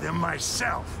care of them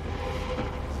myself.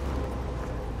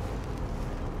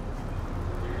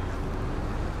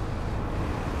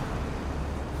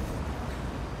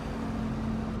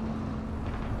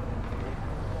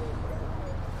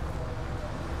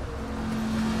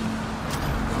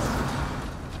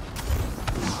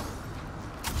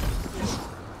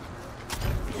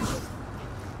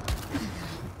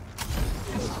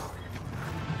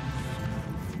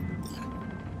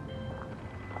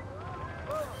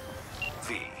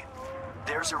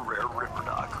 There's a rare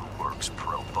riverdoc who works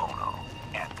pro bono,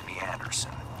 Anthony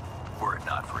Anderson. Were it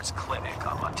not for his clinic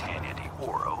on Montana de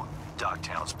Oro,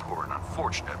 Dogtown's poor and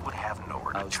unfortunate would have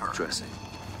nowhere to How's turn. the dressing?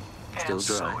 And Still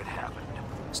so dry? it happened.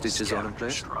 Stitches on in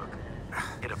place? Shrug.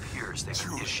 It appears there's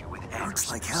an issue with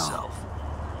Anderson like hell. himself.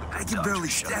 The I good can doctor barely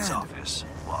shut his stand. office,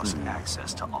 lost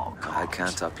access to all I comms.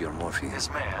 can't up your morphine. His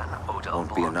man, Odell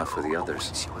Won't be enough for the Blanco, others.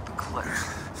 awaits you at the clinic.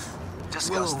 Discuss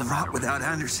We'll the rot matter without with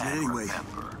him, Anderson and anyway.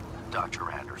 Remember,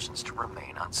 Dr. Anderson's to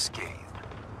remain unscathed.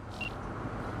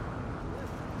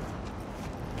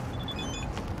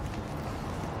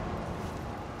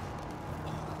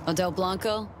 Odell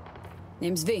Blanco?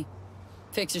 Name's V.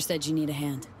 Fixer said you need a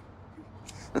hand.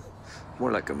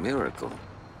 More like a miracle.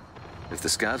 If the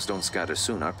scavs don't scatter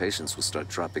soon, our patients will start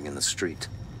dropping in the street.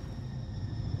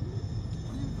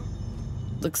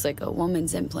 Looks like a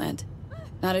woman's implant.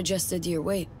 Not adjusted to your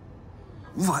weight.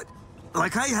 What?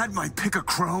 Like I had my pick of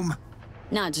chrome?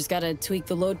 Nah, just gotta tweak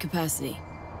the load capacity.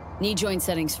 Knee joint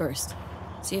settings first.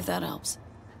 See if that helps.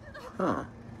 Huh.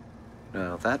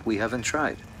 Now, that we haven't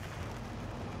tried.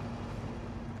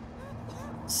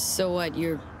 So what,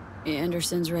 you're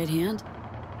Anderson's right hand?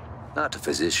 Not a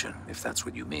physician, if that's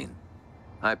what you mean.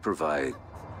 I provide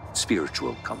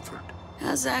spiritual comfort.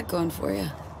 How's that going for you?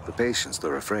 The patients,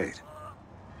 they're afraid.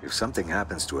 If something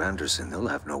happens to Anderson, they'll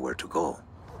have nowhere to go.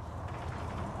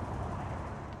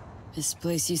 This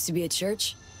place used to be a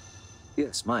church?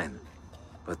 Yes, mine.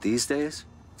 But these days,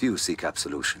 few seek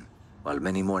absolution, while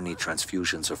many more need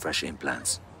transfusions or fresh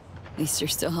implants. At least you're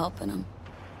still helping them.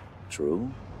 True.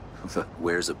 But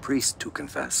where's a priest to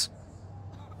confess?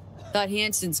 Thought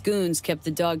Hanson's goons kept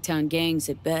the Dogtown gangs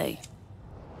at bay.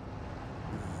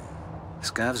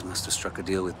 Scavs must have struck a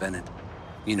deal with Bennett.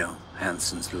 You know,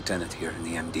 Hanson's lieutenant here in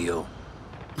the MDO.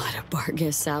 What, a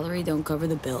Bargas salary don't cover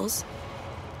the bills?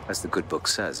 As the good book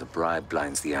says, a bribe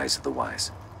blinds the eyes of the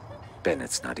wise.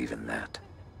 Bennett's not even that.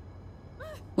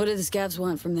 What do the scavs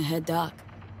want from the head doc?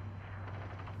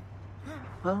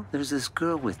 Well, there's this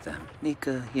girl with them,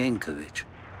 Nika Yankovic.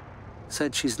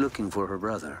 Said she's looking for her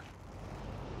brother.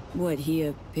 What, he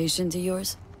a patient of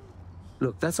yours?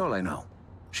 Look, that's all I know.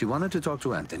 She wanted to talk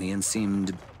to Anthony and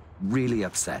seemed really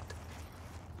upset.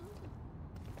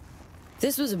 If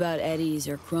this was about Eddies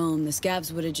or Chrome, the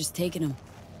scavs would have just taken him.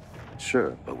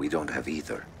 Sure, but we don't have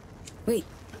either. Wait,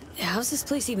 how's this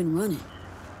place even running?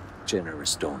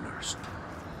 Generous donors.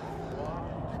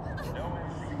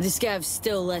 The scavs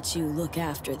still let you look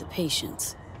after the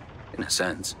patients. In a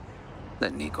sense.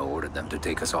 Then Nico ordered them to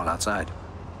take us all outside.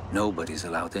 Nobody's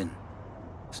allowed in.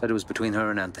 Said it was between her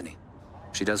and Anthony.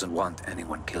 She doesn't want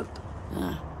anyone killed.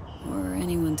 Or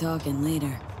anyone talking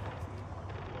later.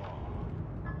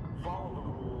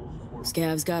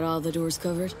 Scavs got all the doors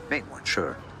covered? Main one,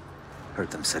 sure. Heard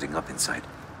them setting up inside.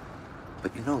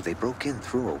 But you know, they broke in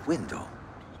through a window.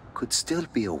 Could still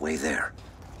be a way there.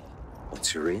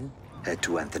 Once you're in, head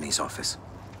to Anthony's office.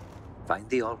 Find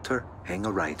the altar, hang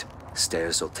a right.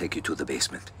 Stairs will take you to the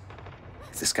basement.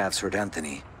 If the scavs heard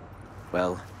Anthony,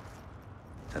 well,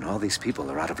 then all these people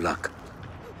are out of luck.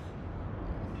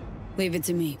 Leave it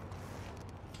to me.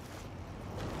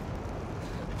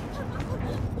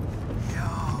 Yo,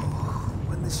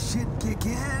 when the shit kick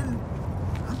in,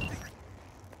 I'm thinking,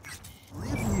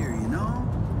 live here, you know?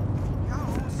 Yo,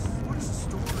 what is the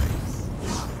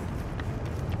story?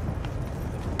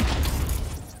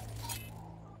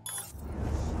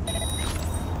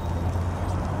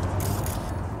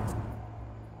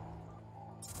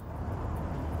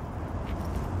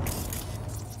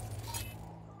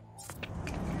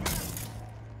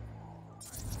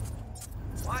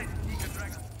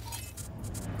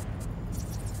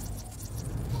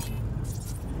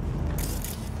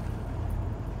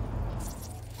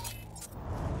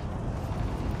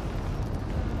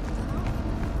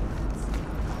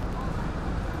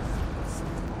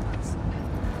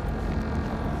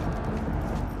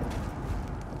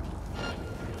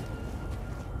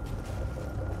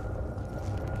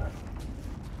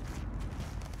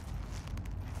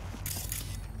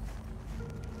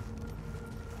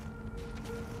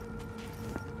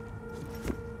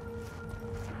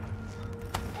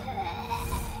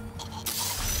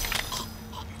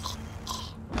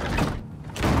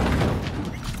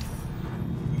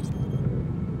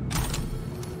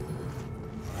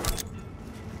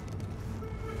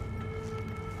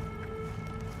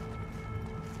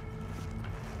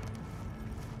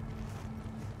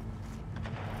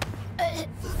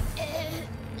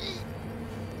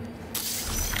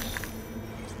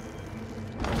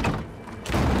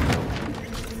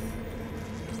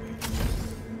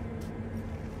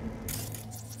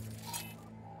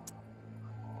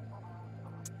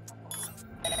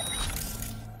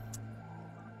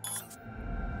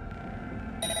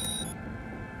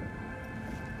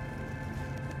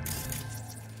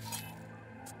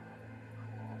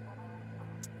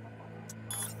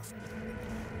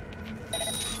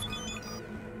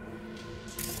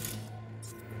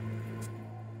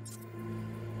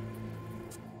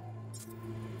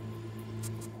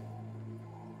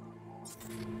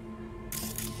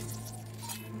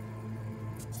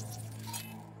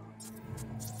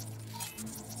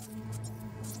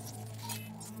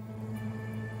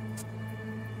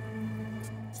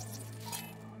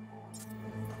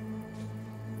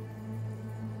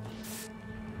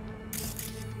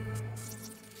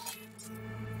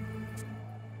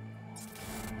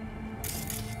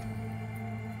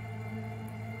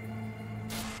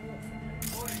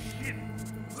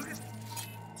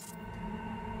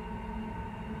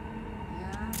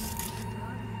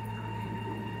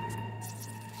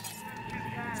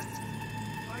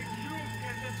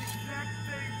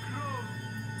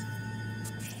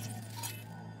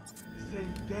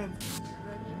 Damn.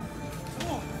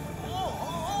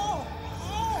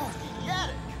 Get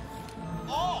it!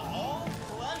 All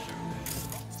pleasure.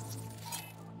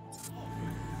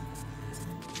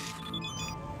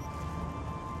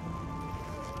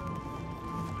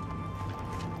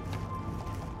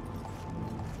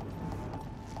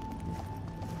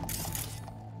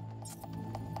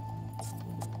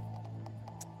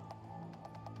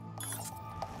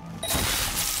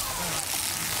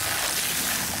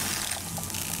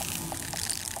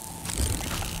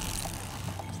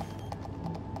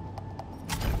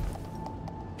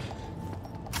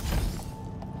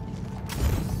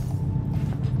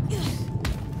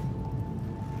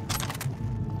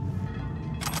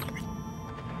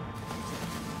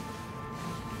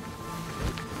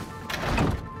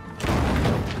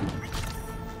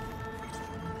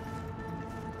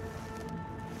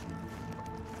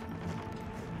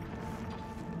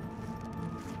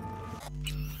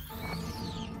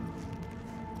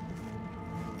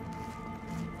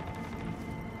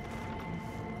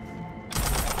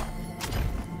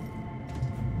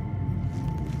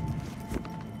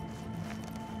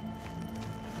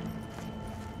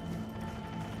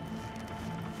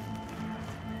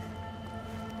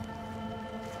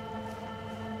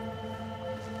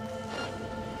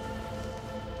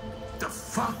 The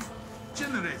fuck?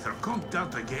 Generator conked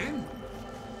out again?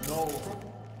 No.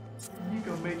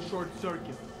 Nika made short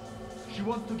circuit. She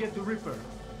wants to get the Ripper.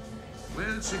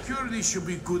 Well, security should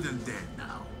be good and dead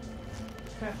now.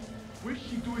 Wish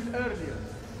she'd do it earlier.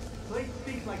 Place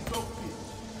things like dogfish.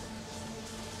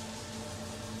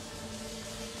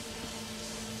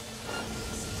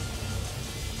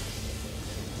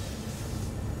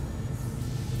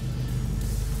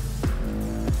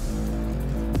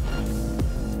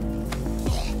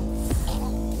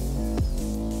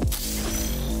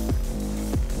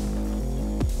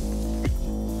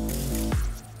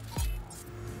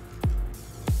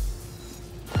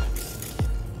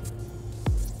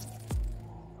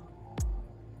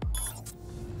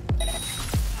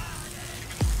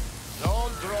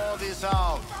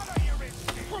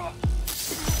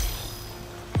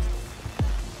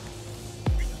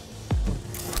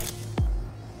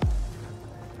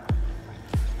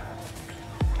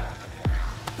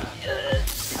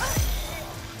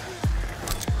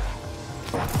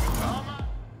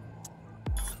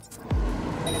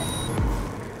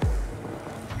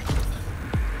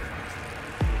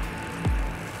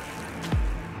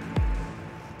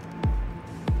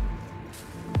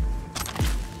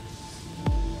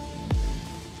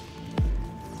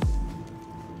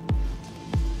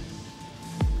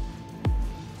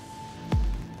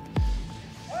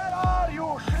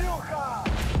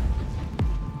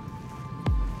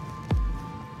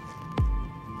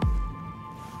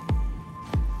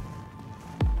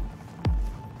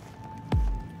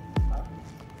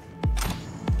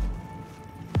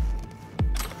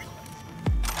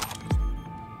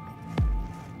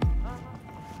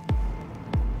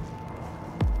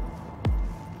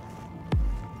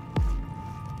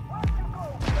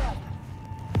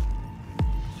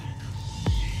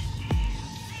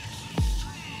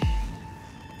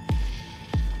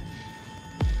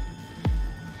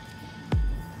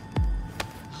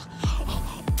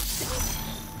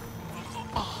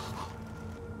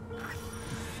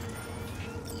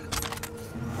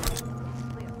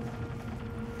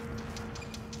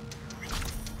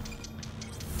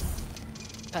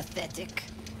 Pathetic.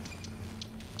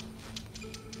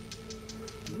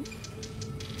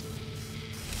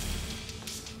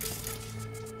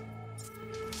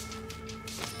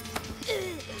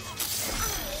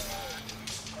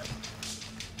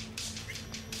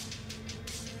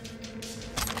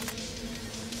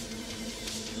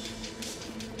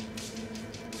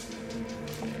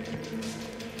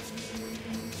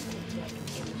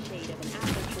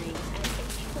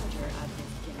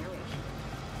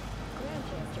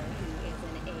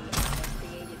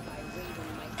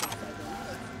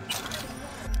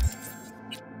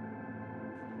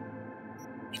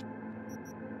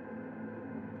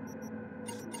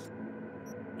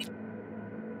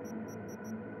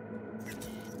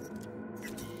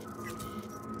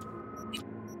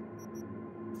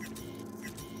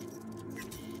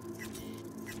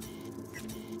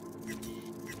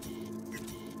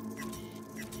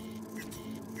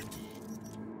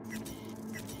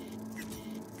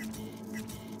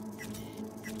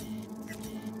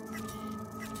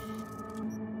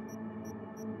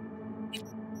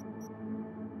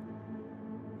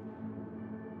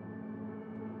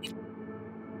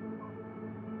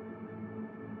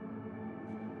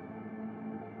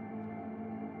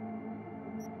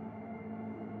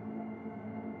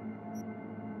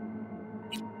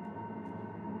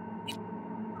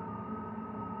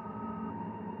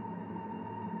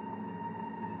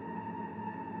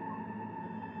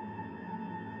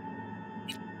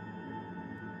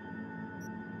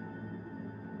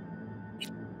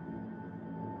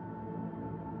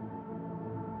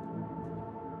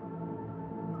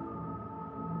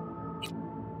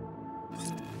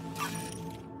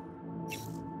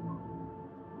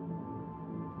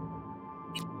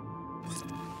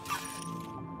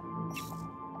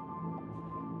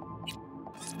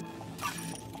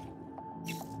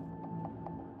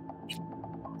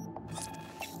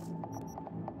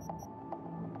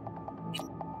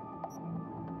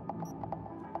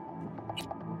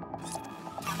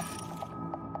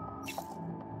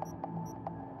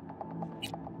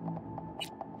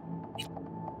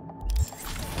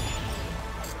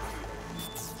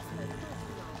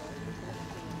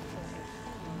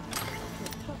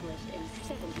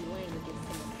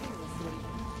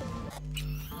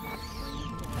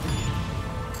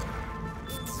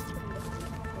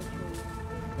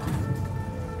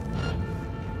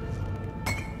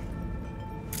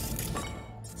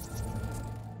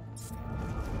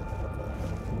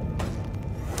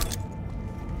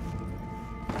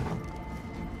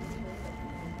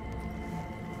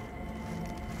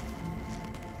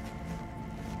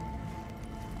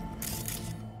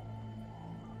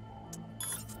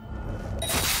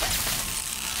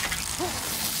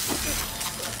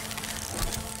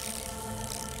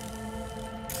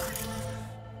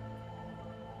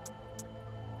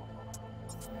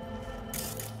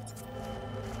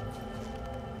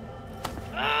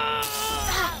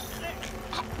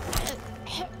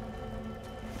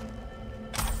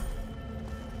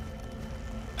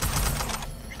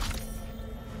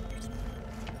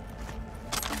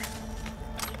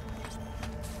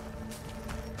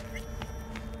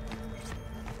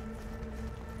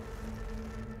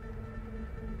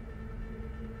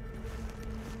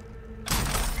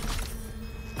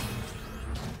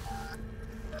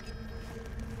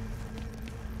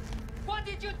 What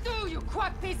did you do, you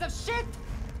quack piece of shit?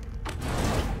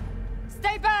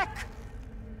 Stay back!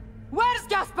 Where's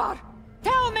Gaspar?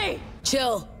 Tell me!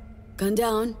 Chill. Gun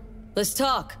down. Let's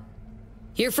talk.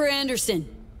 Here for Anderson.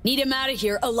 Need him out of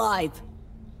here alive.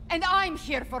 And I'm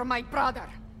here for my brother.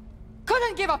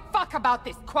 Couldn't give a fuck about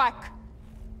this quack.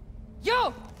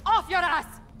 You! Off your ass!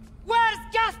 Where's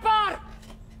Gaspar?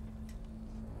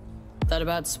 Thought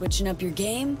about switching up your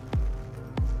game?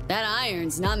 That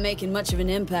iron's not making much of an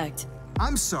impact.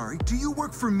 I'm sorry, do you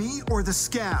work for me or the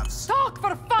scavs? Talk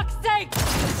for fuck's sake!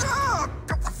 Oh,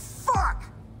 fuck!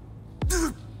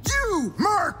 You,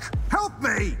 Merc! Help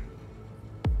me!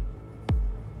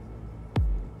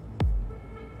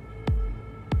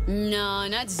 No,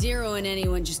 not zeroing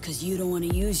anyone just because you don't want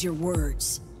to use your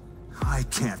words. I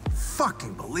can't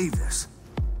fucking believe this.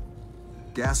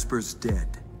 Gasper's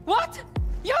dead. What?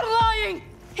 You're lying!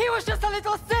 He was just a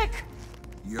little sick!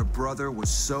 Your brother was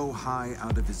so high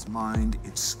out of his mind,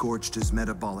 it scorched his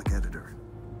metabolic editor.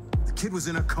 The kid was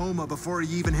in a coma before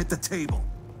he even hit the table.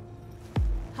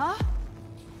 Huh?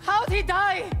 How'd he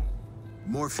die?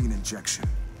 Morphine injection.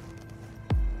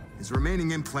 His remaining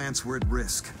implants were at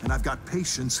risk, and I've got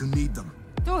patients who need them.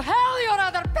 To hell your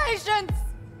other patients!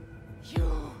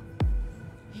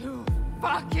 You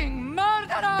fucking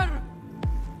murderer!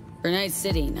 For Night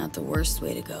City, not the worst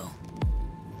way to go.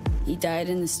 He died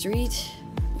in the street.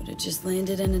 Would have just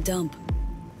landed in a dump.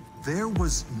 There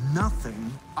was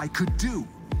nothing I could do.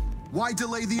 Why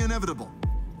delay the inevitable?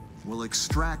 We'll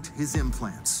extract his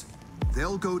implants.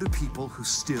 They'll go to people who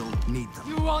still need them.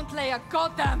 You won't lay a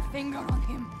goddamn finger on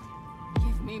him.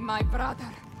 Give me my brother.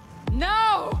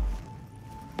 No!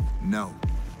 No.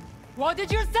 What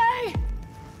did you say?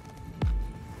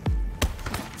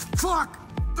 Fuck!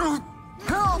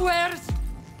 Help! Where's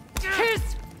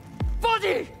his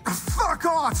body? Fuck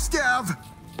off, Scav!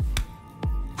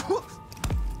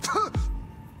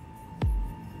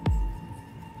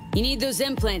 You need those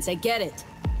implants, I get it.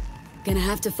 Gonna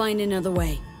have to find another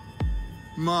way.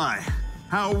 My,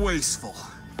 how wasteful.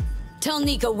 Tell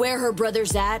Nika where her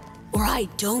brother's at, or I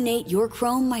donate your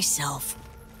chrome myself.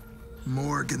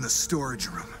 Morgue in the storage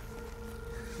room.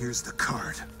 Here's the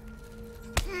card.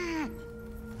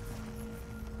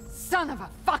 Son of a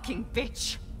fucking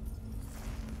bitch!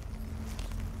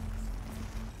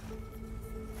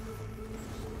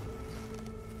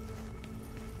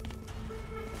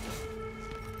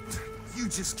 You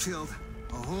just killed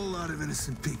a whole lot of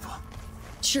innocent people.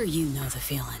 Sure you know the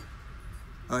feeling.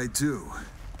 I do.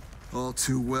 All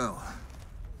too well.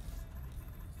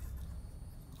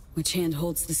 Which hand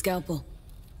holds the scalpel?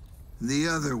 The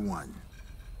other one.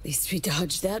 At least we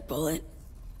dodged that bullet.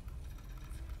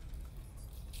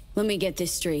 Let me get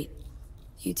this straight.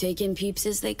 You take in peeps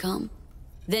as they come,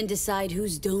 then decide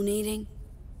who's donating?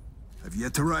 I've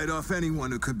yet to write off anyone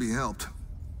who could be helped.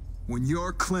 When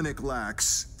your clinic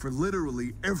lacks for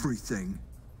literally everything,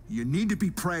 you need to be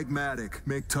pragmatic,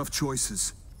 make tough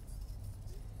choices.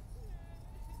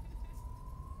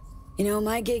 You know,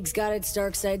 my gig's got its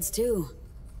dark sides too.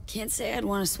 Can't say I'd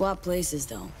want to swap places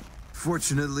though.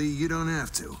 Fortunately, you don't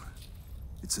have to.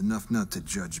 It's enough not to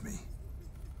judge me.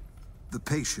 The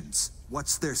patients,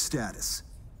 what's their status?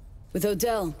 With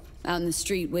Odell, out in the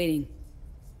street waiting.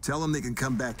 Tell them they can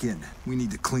come back in. We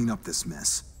need to clean up this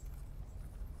mess.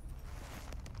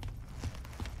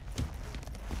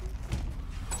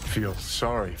 Feel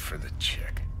sorry for the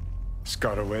chick. It's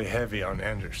got away heavy on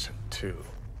Anderson, too.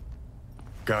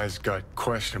 Guy's got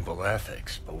questionable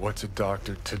ethics, but what's a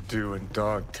doctor to do in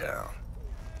Dogtown?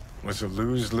 Was a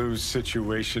lose-lose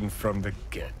situation from the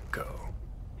get-go.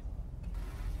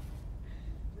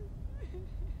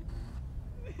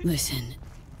 Listen,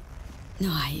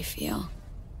 know how you feel.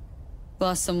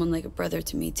 Lost someone like a brother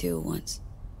to me too once.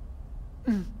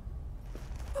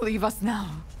 Leave us now,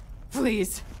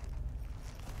 please.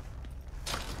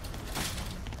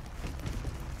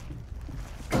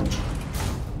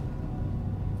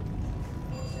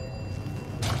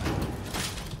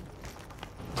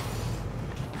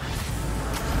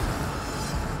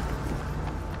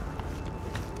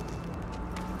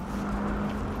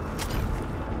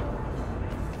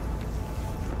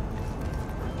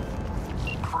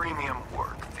 Premium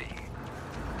work fee.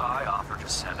 I offered to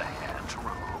send a hand to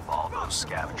remove all those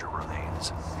scavenger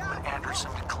remains, but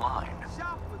Anderson declined.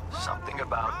 Something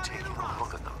about taking a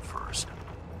look at them first.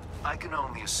 I can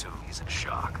only assume he's in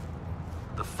shock.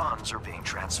 The funds are being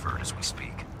transferred as we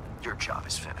speak. Your job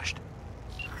is finished.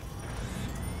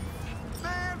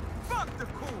 Man, fuck the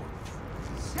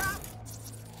course. Shop.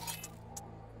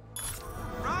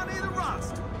 Ronnie the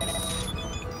roster.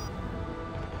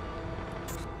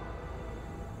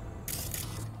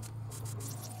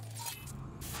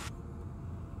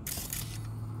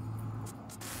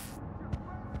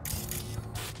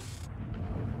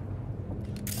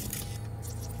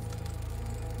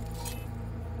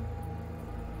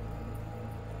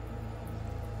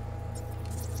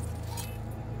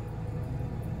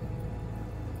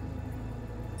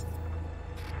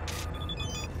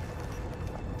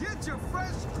 Get your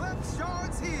fresh clipped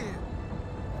shards here.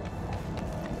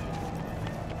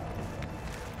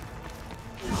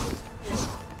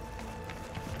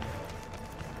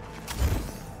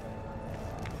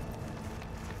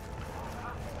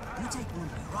 You take one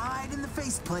right in the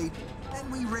faceplate,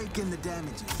 then we rake in the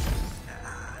damages.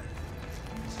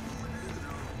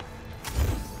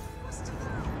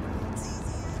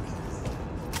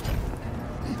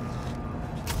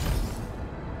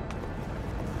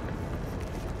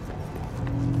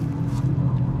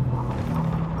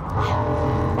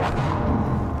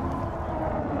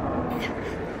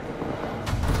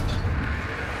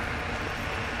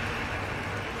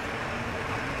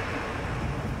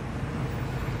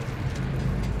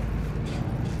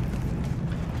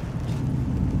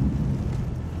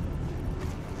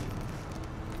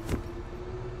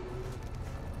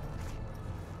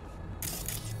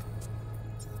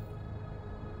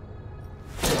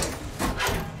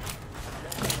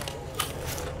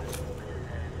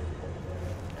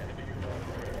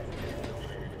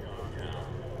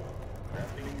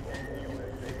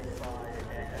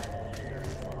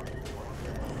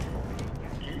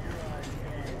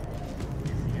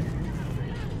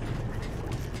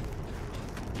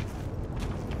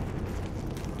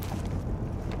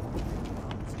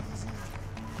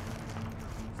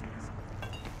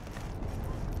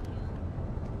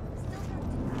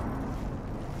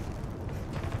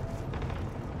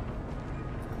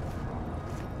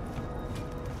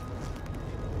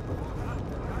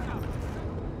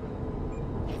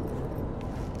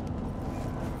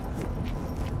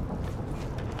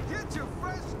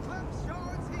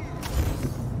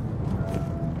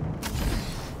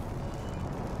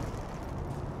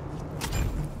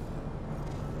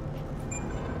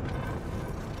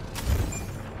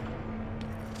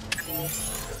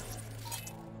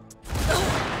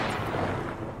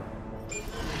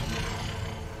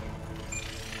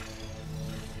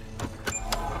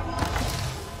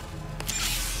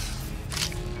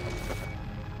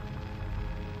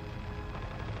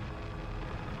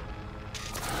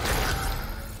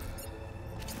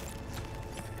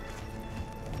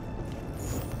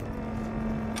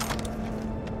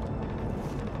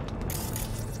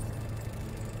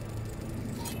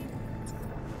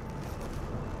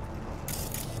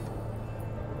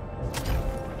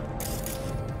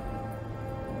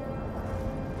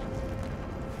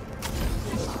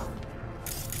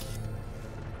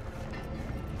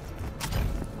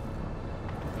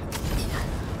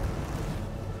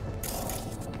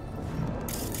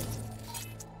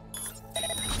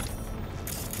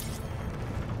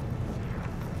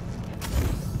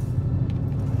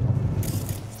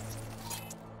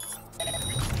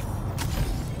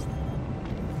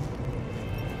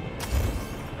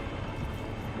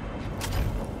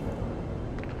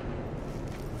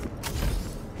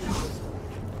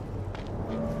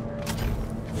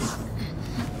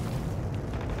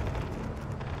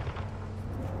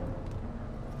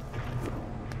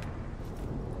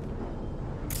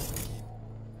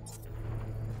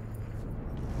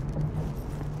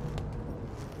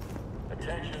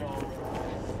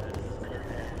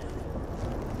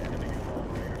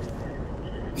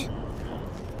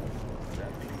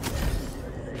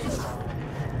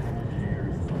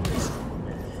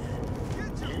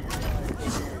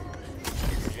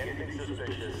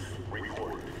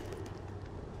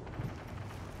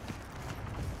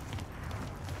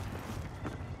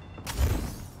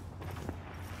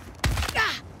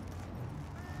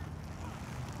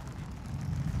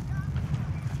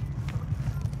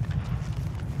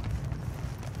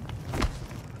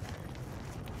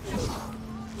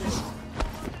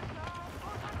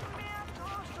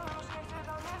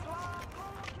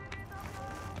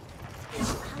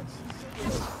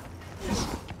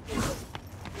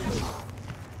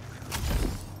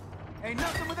 Ain't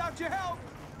nothing without your help.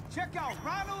 Check out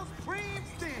Ronald's Cream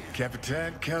Stand.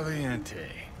 Capitan Caliente.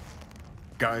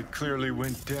 Guy clearly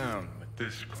went down with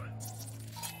this one.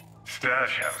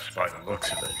 Stash house by the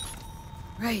looks of it.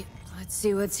 Right, let's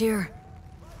see what's here.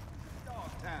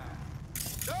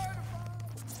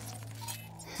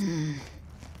 Man,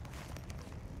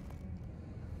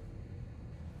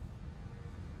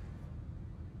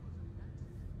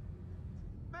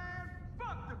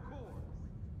 fuck the course.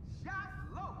 Shop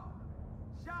local.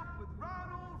 Shop with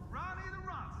Ronald, Ronnie the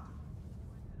Ronster.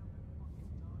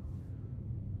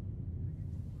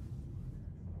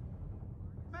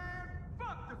 Man,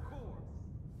 fuck the course.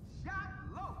 Shop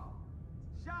local.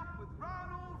 Shop with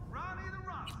Ronald, Ronnie the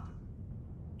Ronster.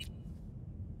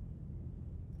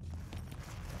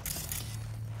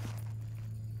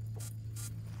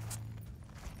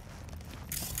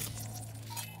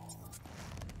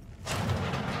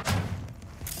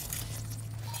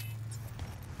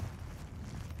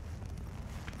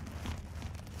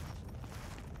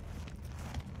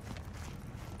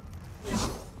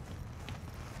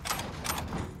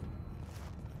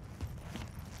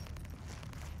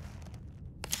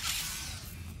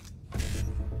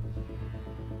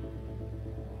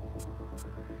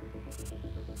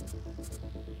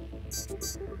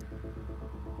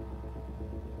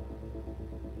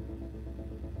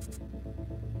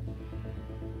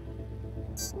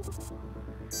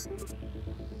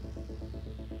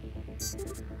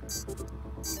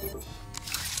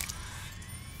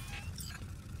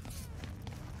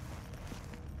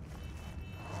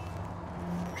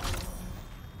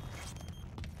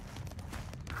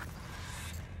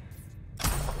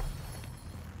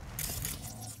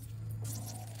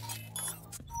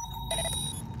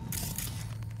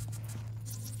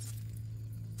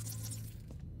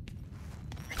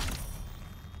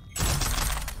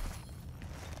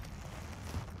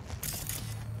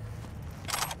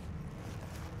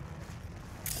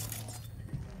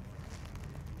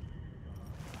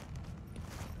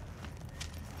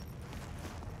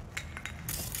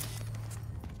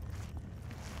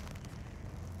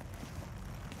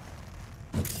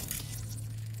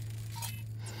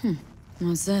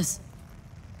 What's this?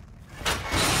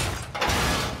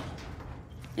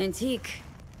 Antique.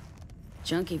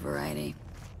 Junky variety.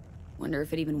 Wonder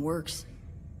if it even works.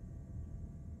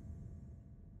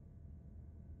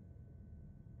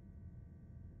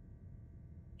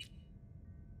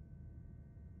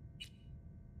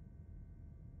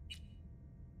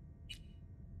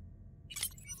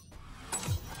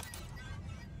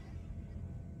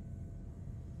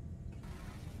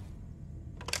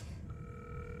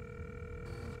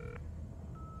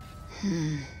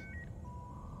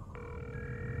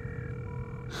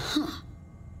 Huh.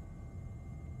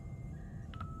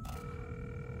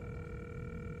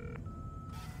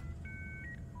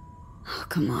 Oh,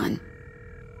 come on.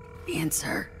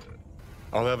 Answer.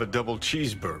 I'll have a double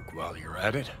cheeseburger while you're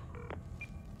at it.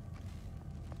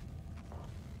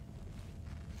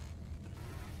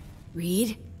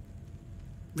 Reed?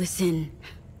 Listen.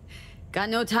 Got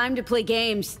no time to play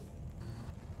games.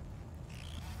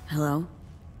 Hello?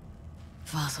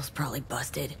 Fossil's probably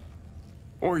busted.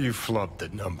 Or you flubbed the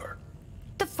number.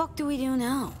 What the fuck do we do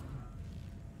now?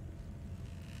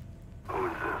 Who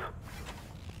is this?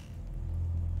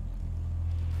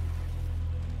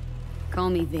 Call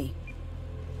me V.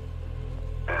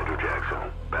 Andrew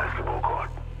Jackson, basketball court.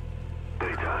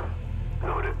 Daytime.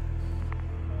 Noted.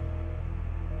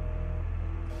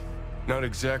 Not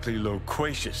exactly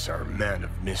loquacious, our man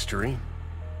of mystery.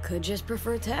 Could just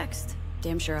prefer text.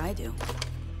 Damn sure I do.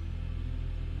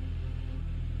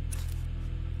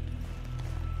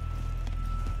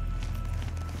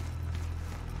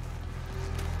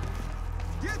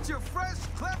 Get your fresh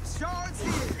cleft shards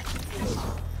here.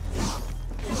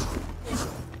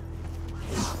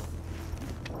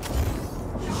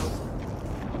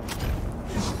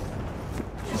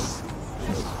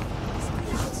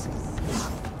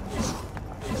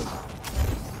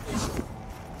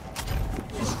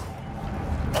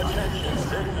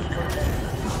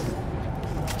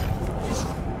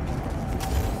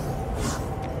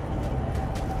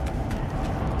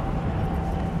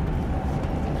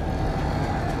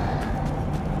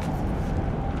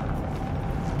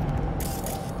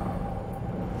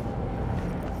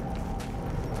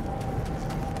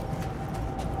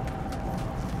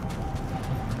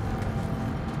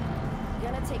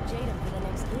 gotta take Jaden for the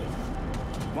next gig.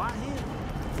 Why him?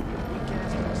 Weak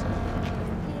ass person.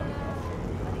 Yeah,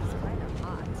 but he's kinda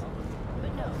hot.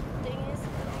 But no, thing is,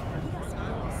 he got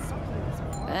some really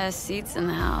succulents. Best seats in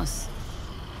the house.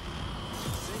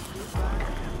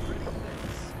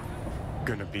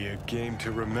 Gonna be a game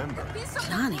to remember.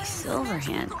 Johnny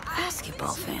Silverhand,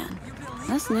 basketball fan.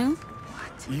 That's new.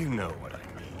 You know what I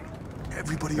mean.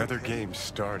 Everybody. Another game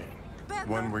starting.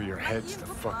 One where your head's the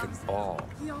fucking ball.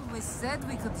 He always said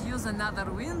we could use another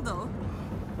window.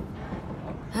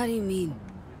 How do you mean?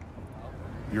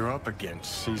 You're up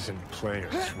against seasoned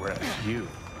players, whereas you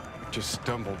just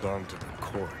stumbled onto the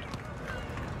court.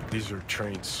 These are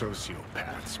trained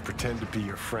sociopaths. Pretend to be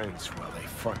your friends while they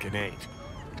fucking ain't.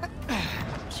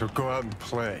 So go out and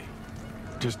play.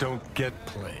 Just don't get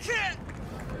played.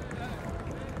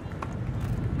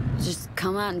 Just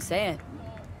come out and say it.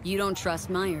 You don't trust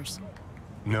Myers.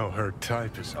 No, her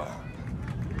type is all.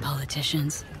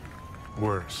 Politicians.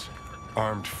 Worse,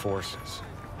 armed forces.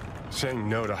 Saying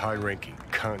no to high-ranking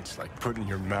cunts like putting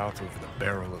your mouth over the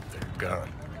barrel of their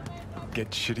gun.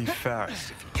 Get shitty fast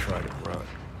if you try to run.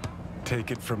 Take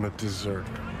it from a deserter.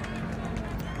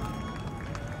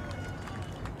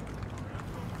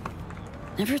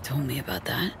 Never told me about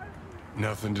that.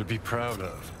 Nothing to be proud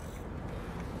of.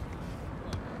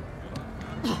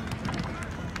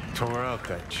 Tore out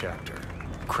that chapter.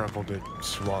 Crumpled it,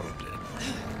 swaddled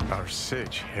it. Our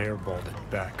sitch hairballed it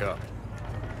back up.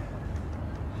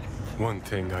 One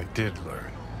thing I did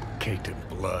learn. Caked in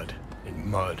blood, in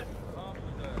mud.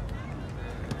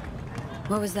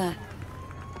 What was that?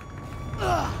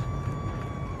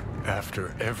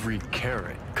 After every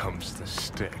carrot comes the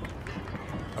stick.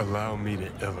 Allow me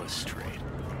to illustrate.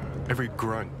 Every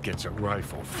grunt gets a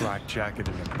rifle, flak jacket,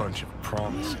 and a bunch of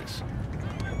promises.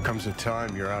 Comes a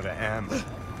time you're out of ammo,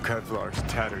 Kevlar's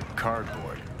tattered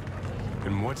cardboard.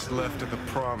 And what's left of the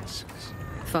promises?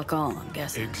 Fuck all, I'm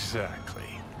guessing. Exactly.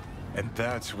 And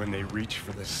that's when they reach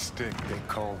for the stick they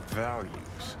call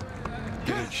values.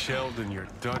 Getting shelled in your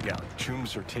dugout,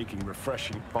 chooms are taking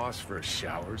refreshing phosphorus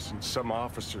showers, and some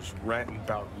officers ranting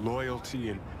about loyalty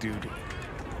and duty.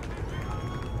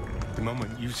 The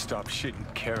moment you stop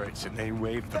shitting carrots and they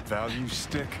wave the value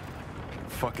stick,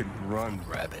 fucking run,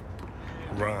 rabbit.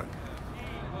 Run.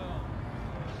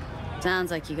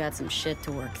 Sounds like you got some shit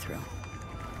to work through.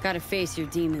 Gotta face your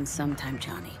demons sometime,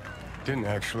 Johnny. Didn't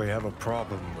actually have a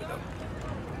problem with them.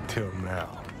 Till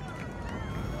now.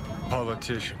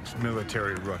 Politicians,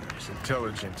 military runners,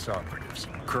 intelligence operatives,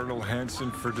 Colonel Hanson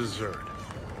for dessert.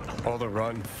 All the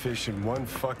rotten fish in one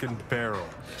fucking barrel,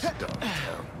 this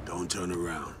dogtown. Don't turn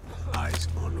around. Eyes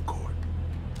on the court.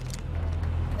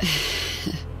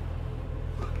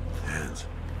 Hands,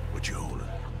 what you holding?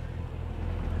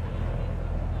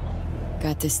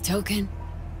 Got this token?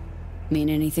 Mean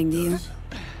anything to you?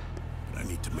 But I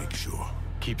need to make sure.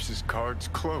 Keeps his cards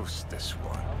close, this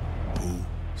one. Who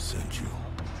sent you?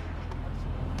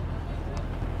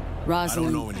 Rosalind.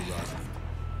 I don't know any Rosalind.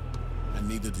 And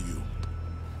neither do you.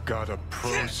 Got a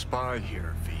pro spy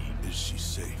here, V. Is she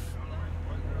safe?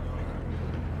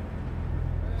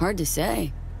 Hard to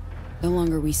say. The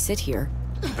longer we sit here.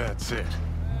 That's it.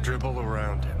 Dribble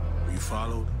around him. Were you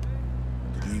followed?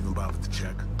 Did you even bother to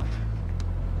check?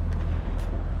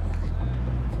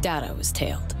 Doubt I was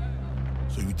tailed.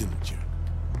 So you didn't check.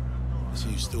 I see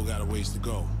you still got a ways to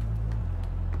go.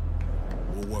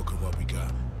 We'll work with what we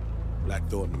got. Black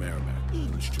Thornton Merrimack,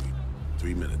 in the street.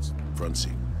 3 minutes, front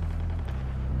seat.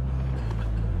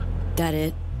 That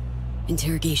it?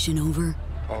 Interrogation over?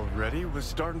 Already was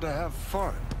starting to have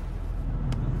fun.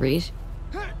 Reed?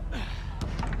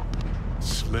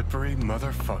 Slippery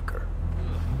motherfucker.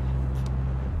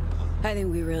 I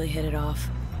think we really hit it off.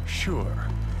 Sure.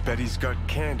 Bet he's got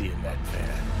candy in that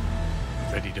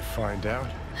van. Ready to find out?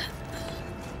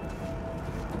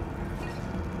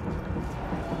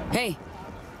 Hey,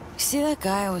 see that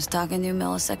guy I was talking to a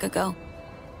millisecond ago?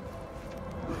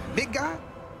 Big guy?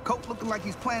 Coat looking like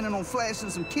he's planning on flashing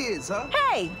some kids, huh?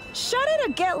 Hey, shut it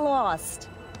or get lost.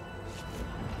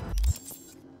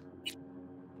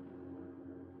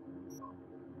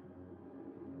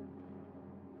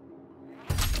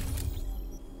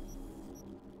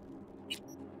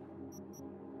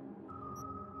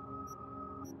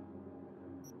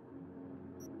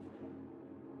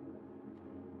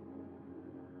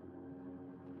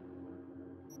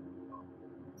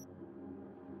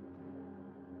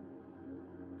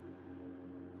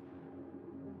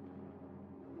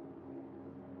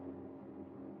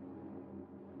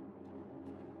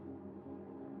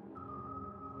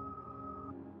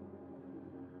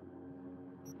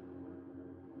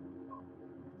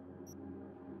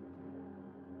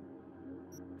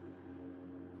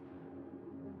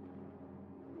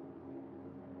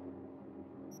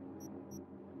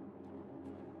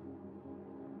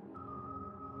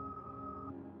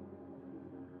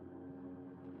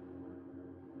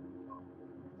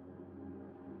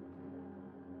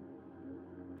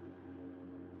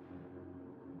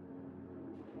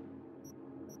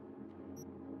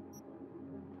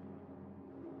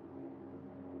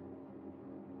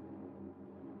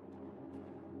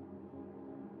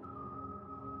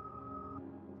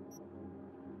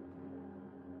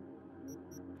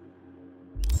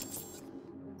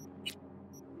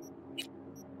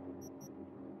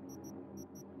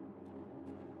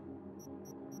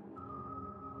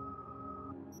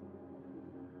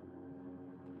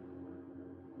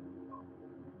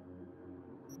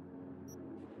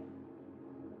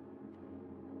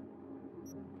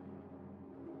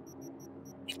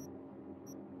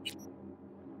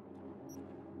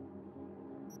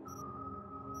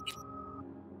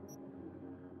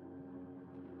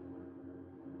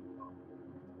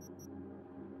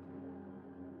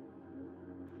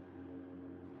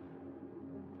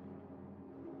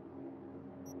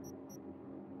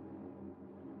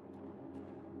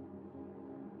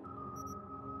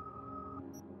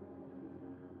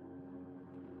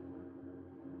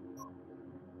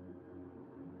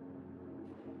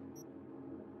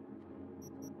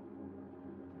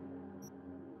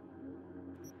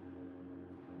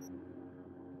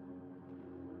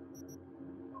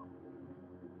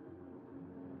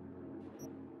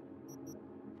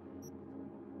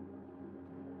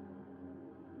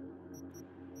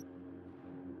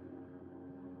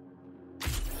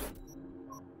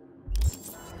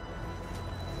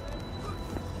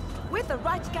 With the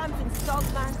right guns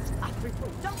installed, man, our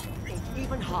production ain't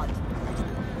even hard.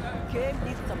 Game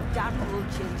needs some damn rule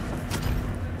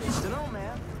changes. Dunno,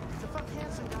 man. The fuck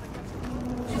Hanson gotta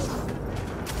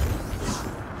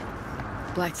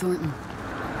get Black Thornton.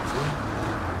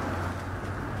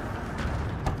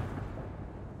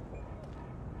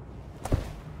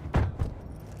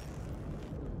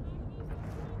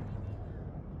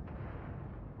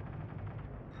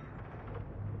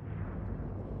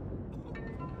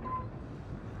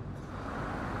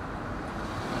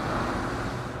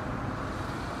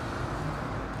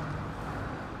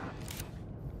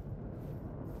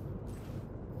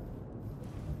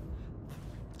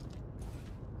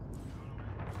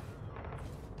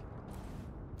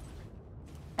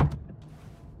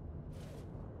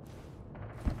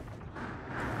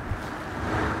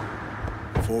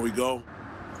 Before we go,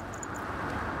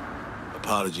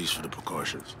 apologies for the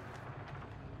precautions.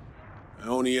 I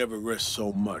only ever risk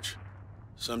so much.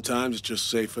 Sometimes it's just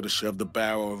safer to shove the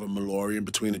barrel of a Malorian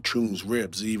between a Troon's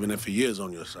ribs, even if he is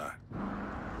on your side.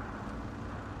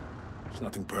 It's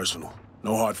nothing personal.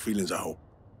 No hard feelings, I hope.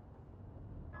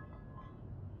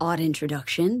 Odd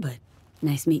introduction, but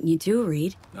nice meeting you too,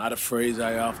 Reed. Not a phrase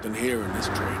I often hear in this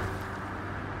trade.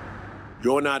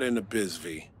 You're not in the biz,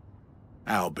 V.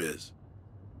 Our biz.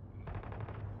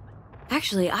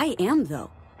 Actually, I am,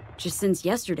 though. Just since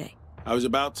yesterday. I was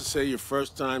about to say your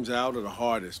first times out are the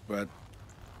hardest, but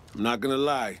I'm not gonna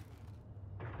lie.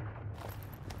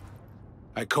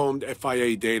 I combed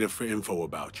FIA data for info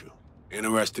about you.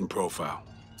 Interesting profile.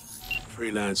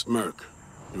 Freelance merc.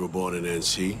 You were born in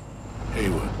NC,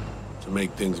 Haywood. To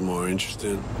make things more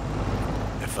interesting,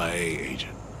 FIA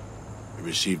agent. You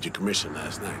received your commission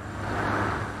last night.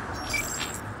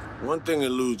 One thing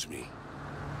eludes me.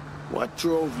 What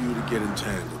drove you to get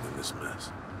entangled in this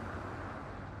mess?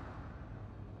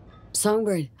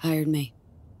 Songbird hired me.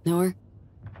 Know her?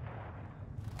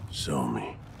 Show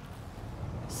me.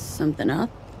 Something up?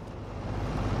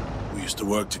 We used to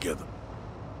work together.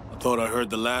 I thought I heard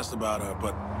the last about her,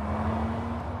 but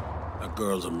that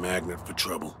girl's a magnet for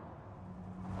trouble.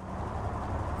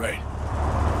 Right.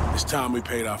 It's time we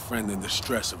paid our friend in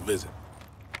distress a visit.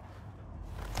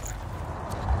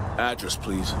 Address,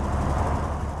 please.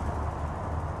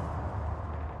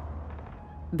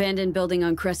 Abandoned building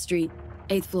on Crest Street,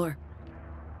 8th floor.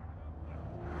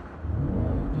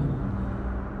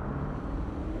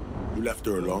 You left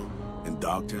her alone in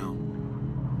Dogtown?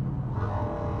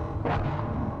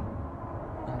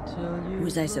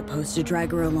 Was I supposed to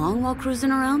drag her along while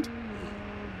cruising around?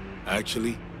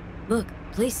 Actually? Look,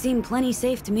 place seemed plenty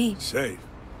safe to me. Safe?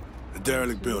 A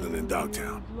derelict building in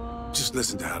Dogtown. Just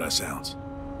listen to how that sounds.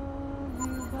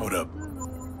 Hold up.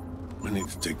 I need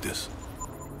to take this.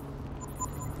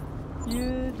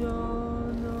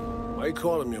 Why you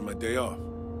calling me on my day off?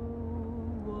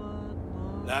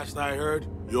 Last I heard,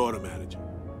 you're the manager.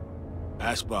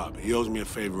 Ask Bob. He owes me a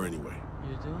favor anyway.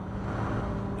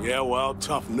 Yeah, well,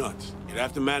 tough nuts. You'd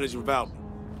have to manage without me.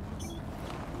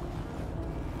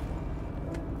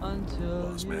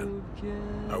 Boss man,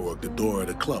 I work the door at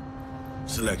a club.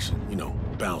 Selection, you know,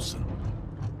 bouncing.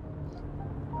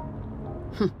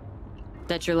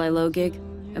 That's your lie-low gig?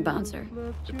 A bouncer?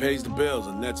 It pays the bills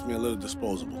and nets me a little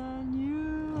disposable.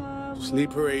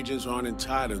 Sleeper agents aren't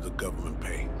entitled to government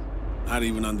pay. Not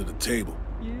even under the table.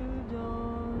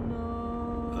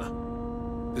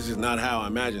 This is not how I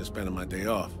imagine spending my day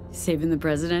off. Saving the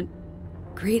president?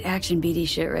 Great action BD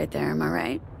shit right there, am I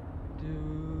right?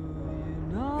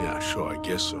 Yeah, sure, I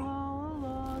guess so.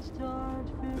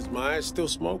 Does my eyes still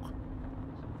smoke?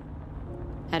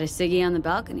 Had a ciggy on the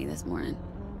balcony this morning.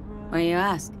 Why you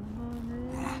ask?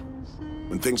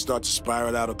 When things start to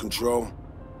spiral out of control,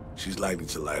 she's likely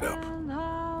to light up.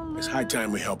 It's high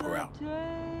time we help her out.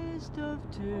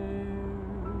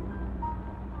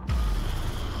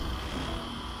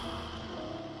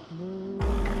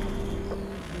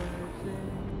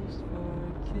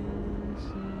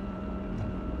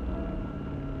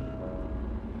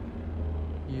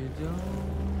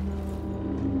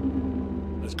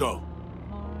 Let's go.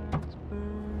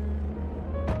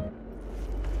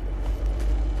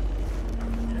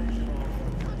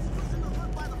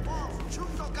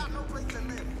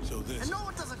 So this. And no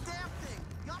one does a damn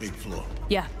thing. 8th floor.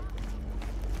 Yeah.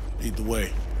 Lead the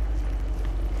way.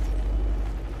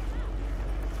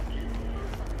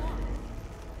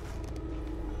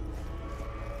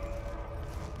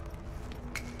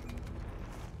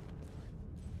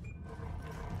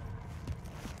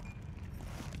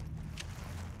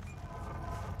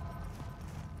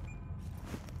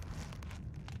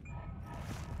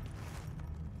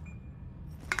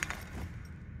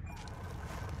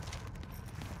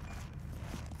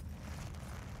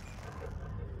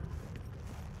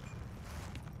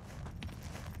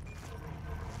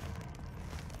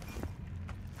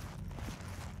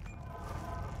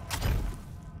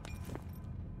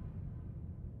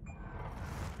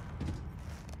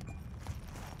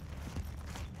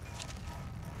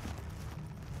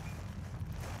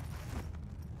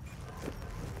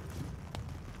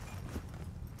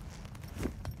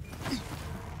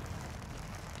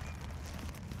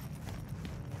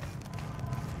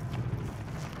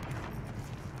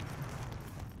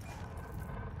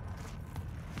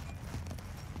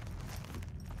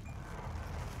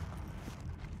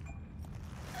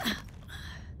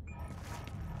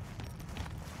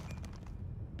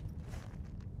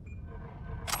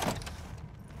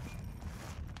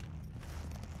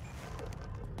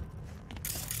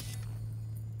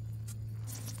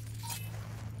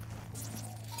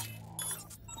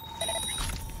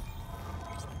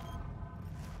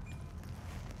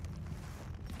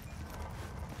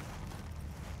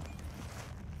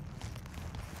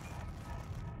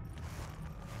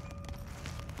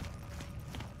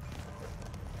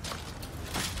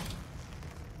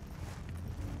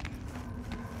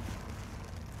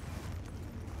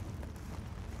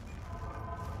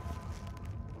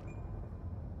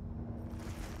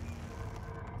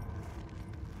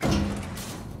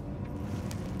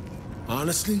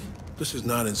 Honestly, this is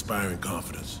not inspiring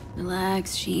confidence.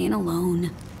 Relax, she ain't alone.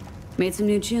 Made some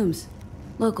new chooms.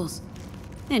 Locals.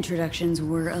 Introductions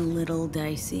were a little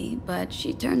dicey, but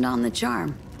she turned on the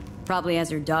charm. Probably has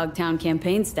her Dogtown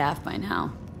campaign staff by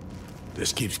now.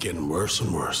 This keeps getting worse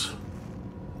and worse.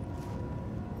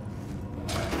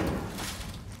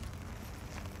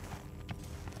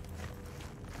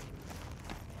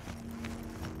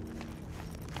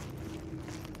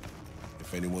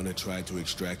 If anyone had tried to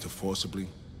extract her forcibly,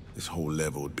 this whole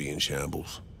level would be in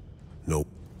shambles. Nope.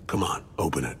 Come on,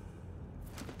 open it.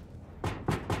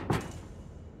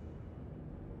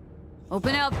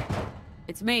 Open up.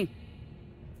 It's me.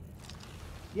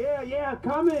 Yeah,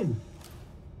 coming.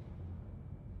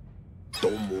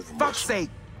 Don't move. Fuck's sake!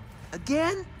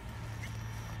 Again?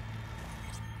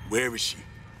 Where is she?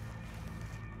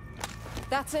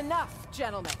 That's enough,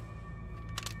 gentlemen.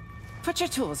 Put your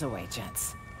tools away,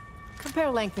 gents.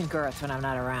 Compare length and girth when I'm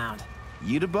not around.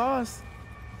 You the boss?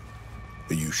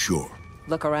 Are you sure?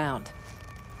 Look around.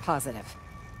 Positive.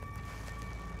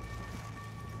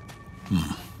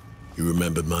 You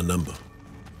remembered my number.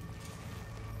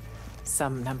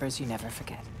 Some numbers you never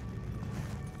forget.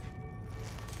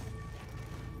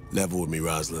 Level with me,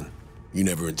 Rosalind. You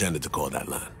never intended to call that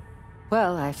line.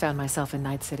 Well, I found myself in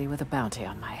Night City with a bounty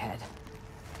on my head.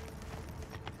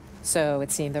 So it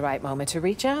seemed the right moment to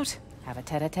reach out, have a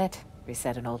tete-a-tete,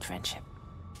 reset an old friendship.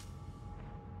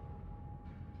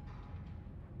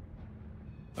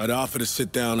 I'd offer to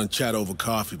sit down and chat over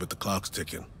coffee, but the clock's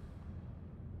ticking.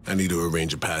 I need to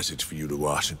arrange a passage for you to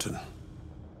Washington.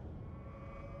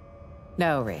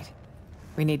 No, Reed.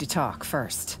 We need to talk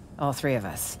first. All three of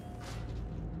us.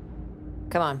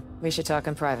 Come on, we should talk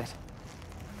in private.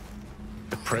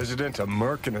 The president, a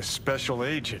merc, and a special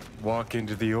agent walk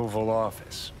into the Oval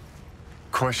Office.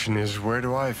 Question is, where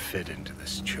do I fit into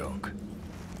this joke?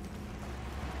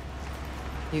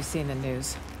 You've seen the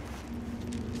news.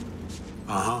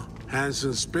 Uh-huh.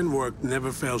 Hansen's spin work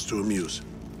never fails to amuse.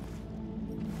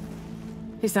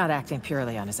 He's not acting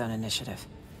purely on his own initiative.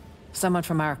 Someone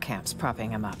from our camp's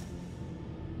propping him up.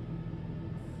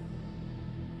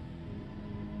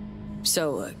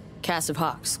 So, a cast of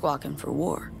hawks squawking for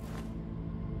war.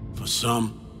 For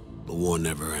some, the war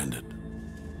never ended.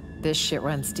 This shit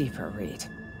runs deeper, Reed.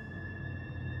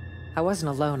 I wasn't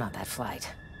alone on that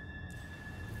flight.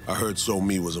 I heard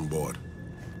So-Mi was on board.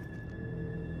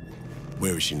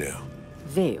 Where is she now?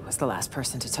 V was the last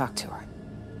person to talk to her.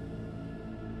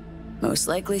 Most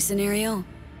likely scenario,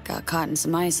 got caught in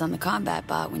some ice on the combat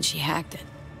bot when she hacked it.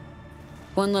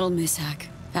 One little mishack.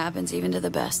 Happens even to the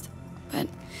best. But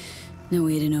no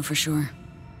way to know for sure.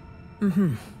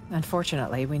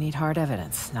 Unfortunately, we need hard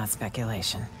evidence, not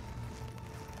speculation.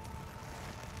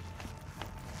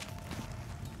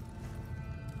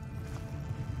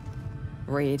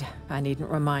 Reed, I needn't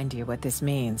remind you what this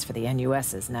means for the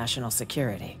NUS's national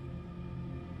security.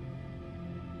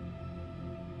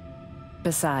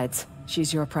 Besides,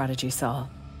 she's your prodigy, Saul.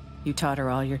 You taught her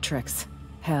all your tricks.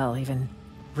 Hell, even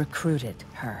recruited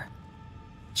her.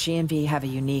 She and V have a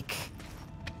unique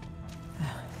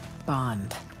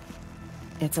bond.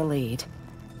 It's a lead.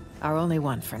 Our only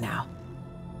one for now.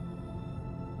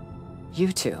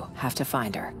 You two have to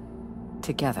find her.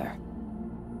 Together.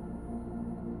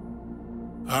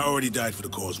 I already died for the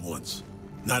cause once.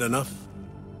 Not enough?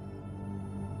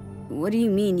 What do you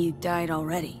mean you died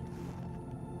already?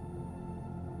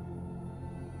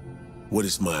 What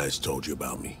has Myers told you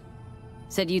about me?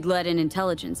 Said you'd led an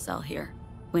intelligence cell here.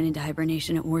 Went into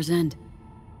hibernation at war's end.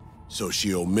 So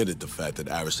she omitted the fact that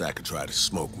Arasaka tried to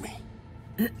smoke me.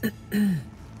 And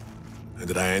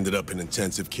that I ended up in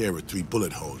intensive care with 3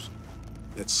 bullet holes.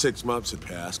 That 6 months had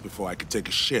passed before I could take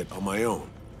a shit on my own.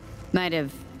 Might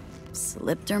have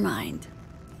slipped her mind.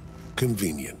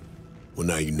 Convenient. Well,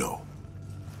 now you know.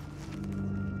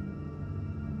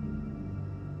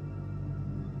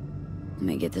 Let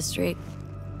me get this straight.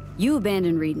 You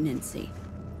abandoned Reed and NC.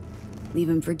 Leave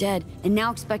him for dead, and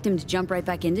now expect him to jump right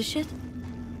back into shit?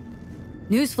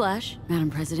 Newsflash,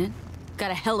 Madam President.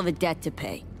 Got a hell of a debt to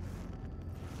pay.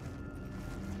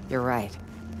 You're right.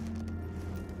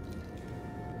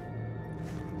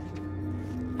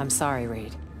 I'm sorry,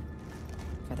 Reed.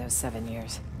 For those 7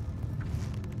 years.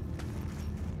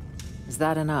 Is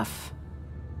that enough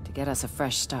to get us a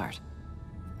fresh start?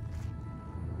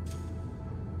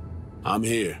 I'm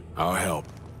here. I'll help.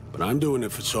 But I'm doing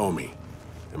it for So-Mi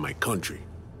and my country.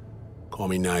 Call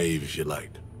me naive if you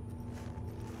like.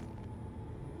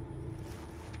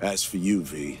 As for you,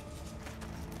 V,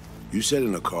 you said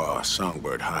in the car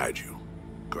Songbird hired you,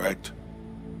 correct?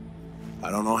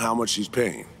 I don't know how much she's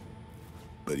paying,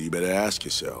 but you better ask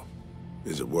yourself,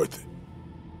 is it worth it?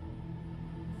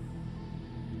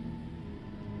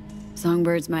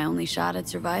 Songbird's my only shot at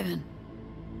surviving.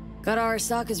 Got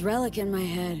Arasaka's relic in my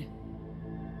head.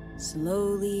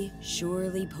 Slowly,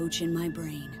 surely poaching my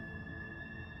brain.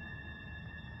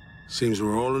 Seems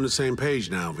we're all on the same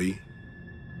page now, V.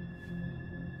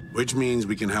 Which means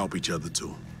we can help each other,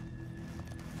 too.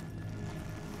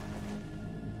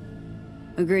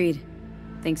 Agreed.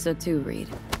 Think so too, Reed.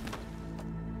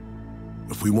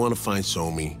 If we want to find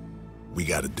Somi, we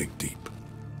gotta dig deep.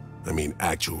 I mean,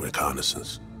 actual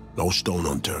reconnaissance. No stone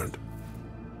unturned.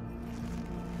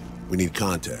 We need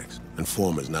contacts,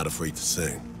 informers not afraid to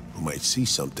sing, who might see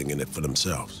something in it for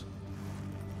themselves.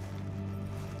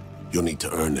 You'll need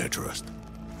to earn their trust.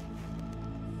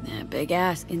 Yeah, big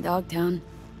ass in Dogtown.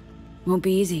 Won't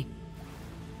be easy.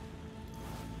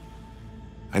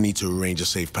 I need to arrange a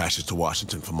safe passage to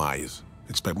Washington for Myers.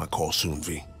 Expect my call soon,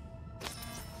 V.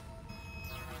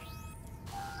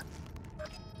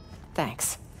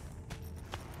 Thanks.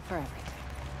 For everything.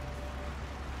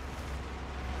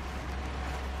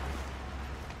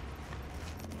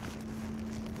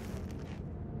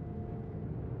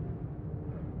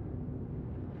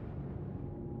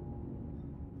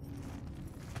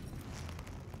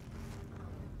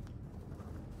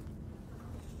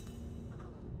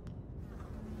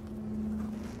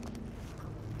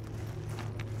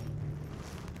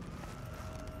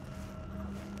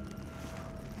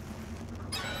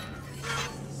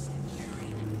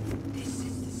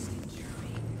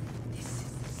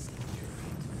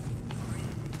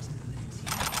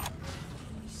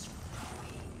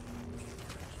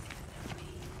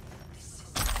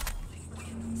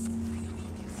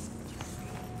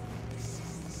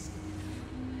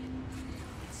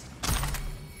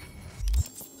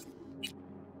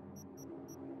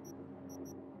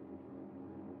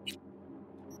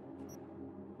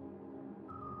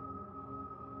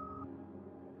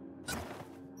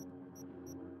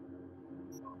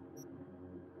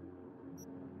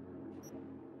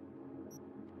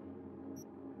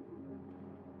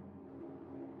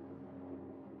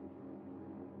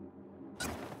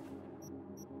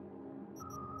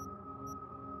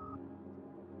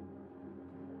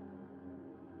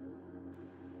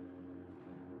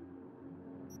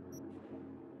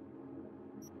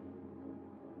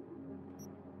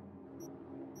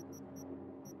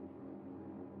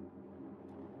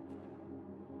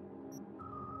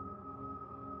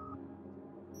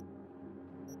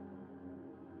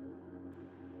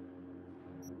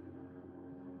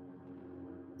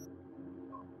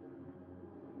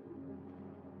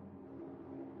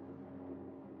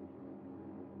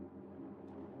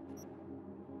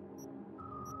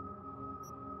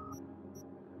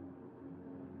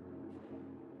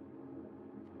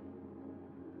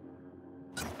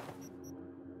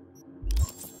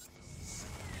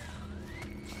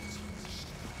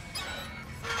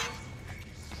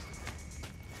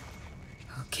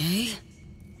 Okay,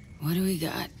 what do we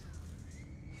got?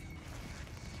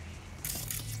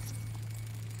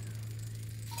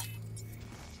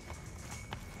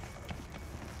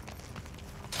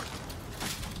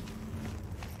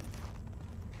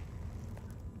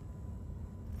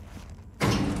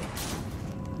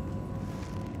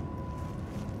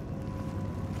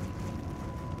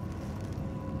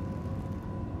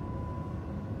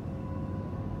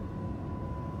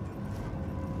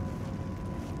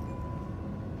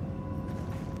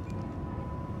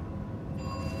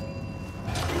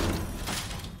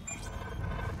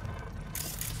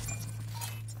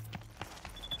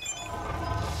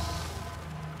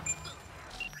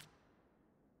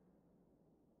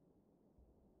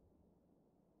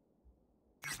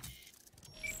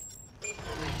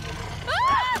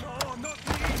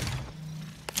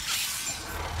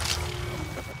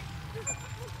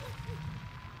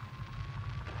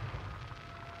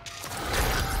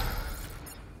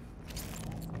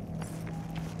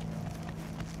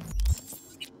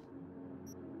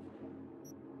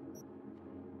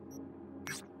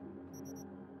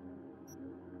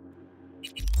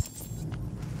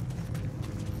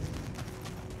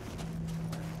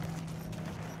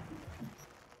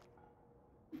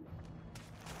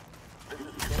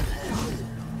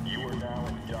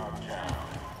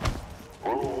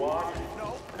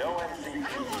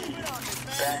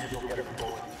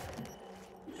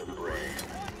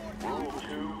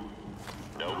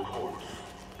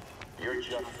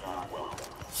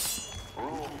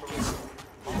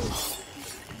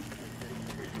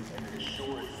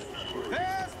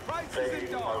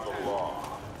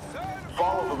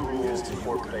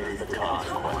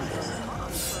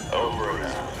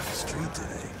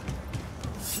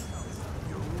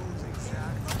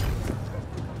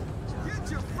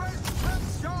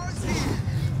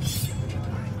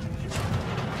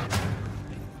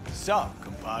 Sup,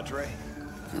 compadre?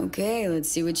 Okay, let's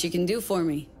see what you can do for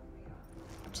me.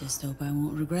 Just hope I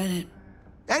won't regret it.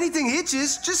 Anything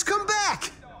hitches, just come back.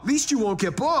 Least you won't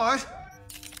get bored.